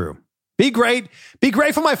 So true. Be great. Be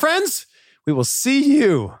grateful, my friends. We will see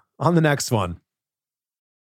you on the next one.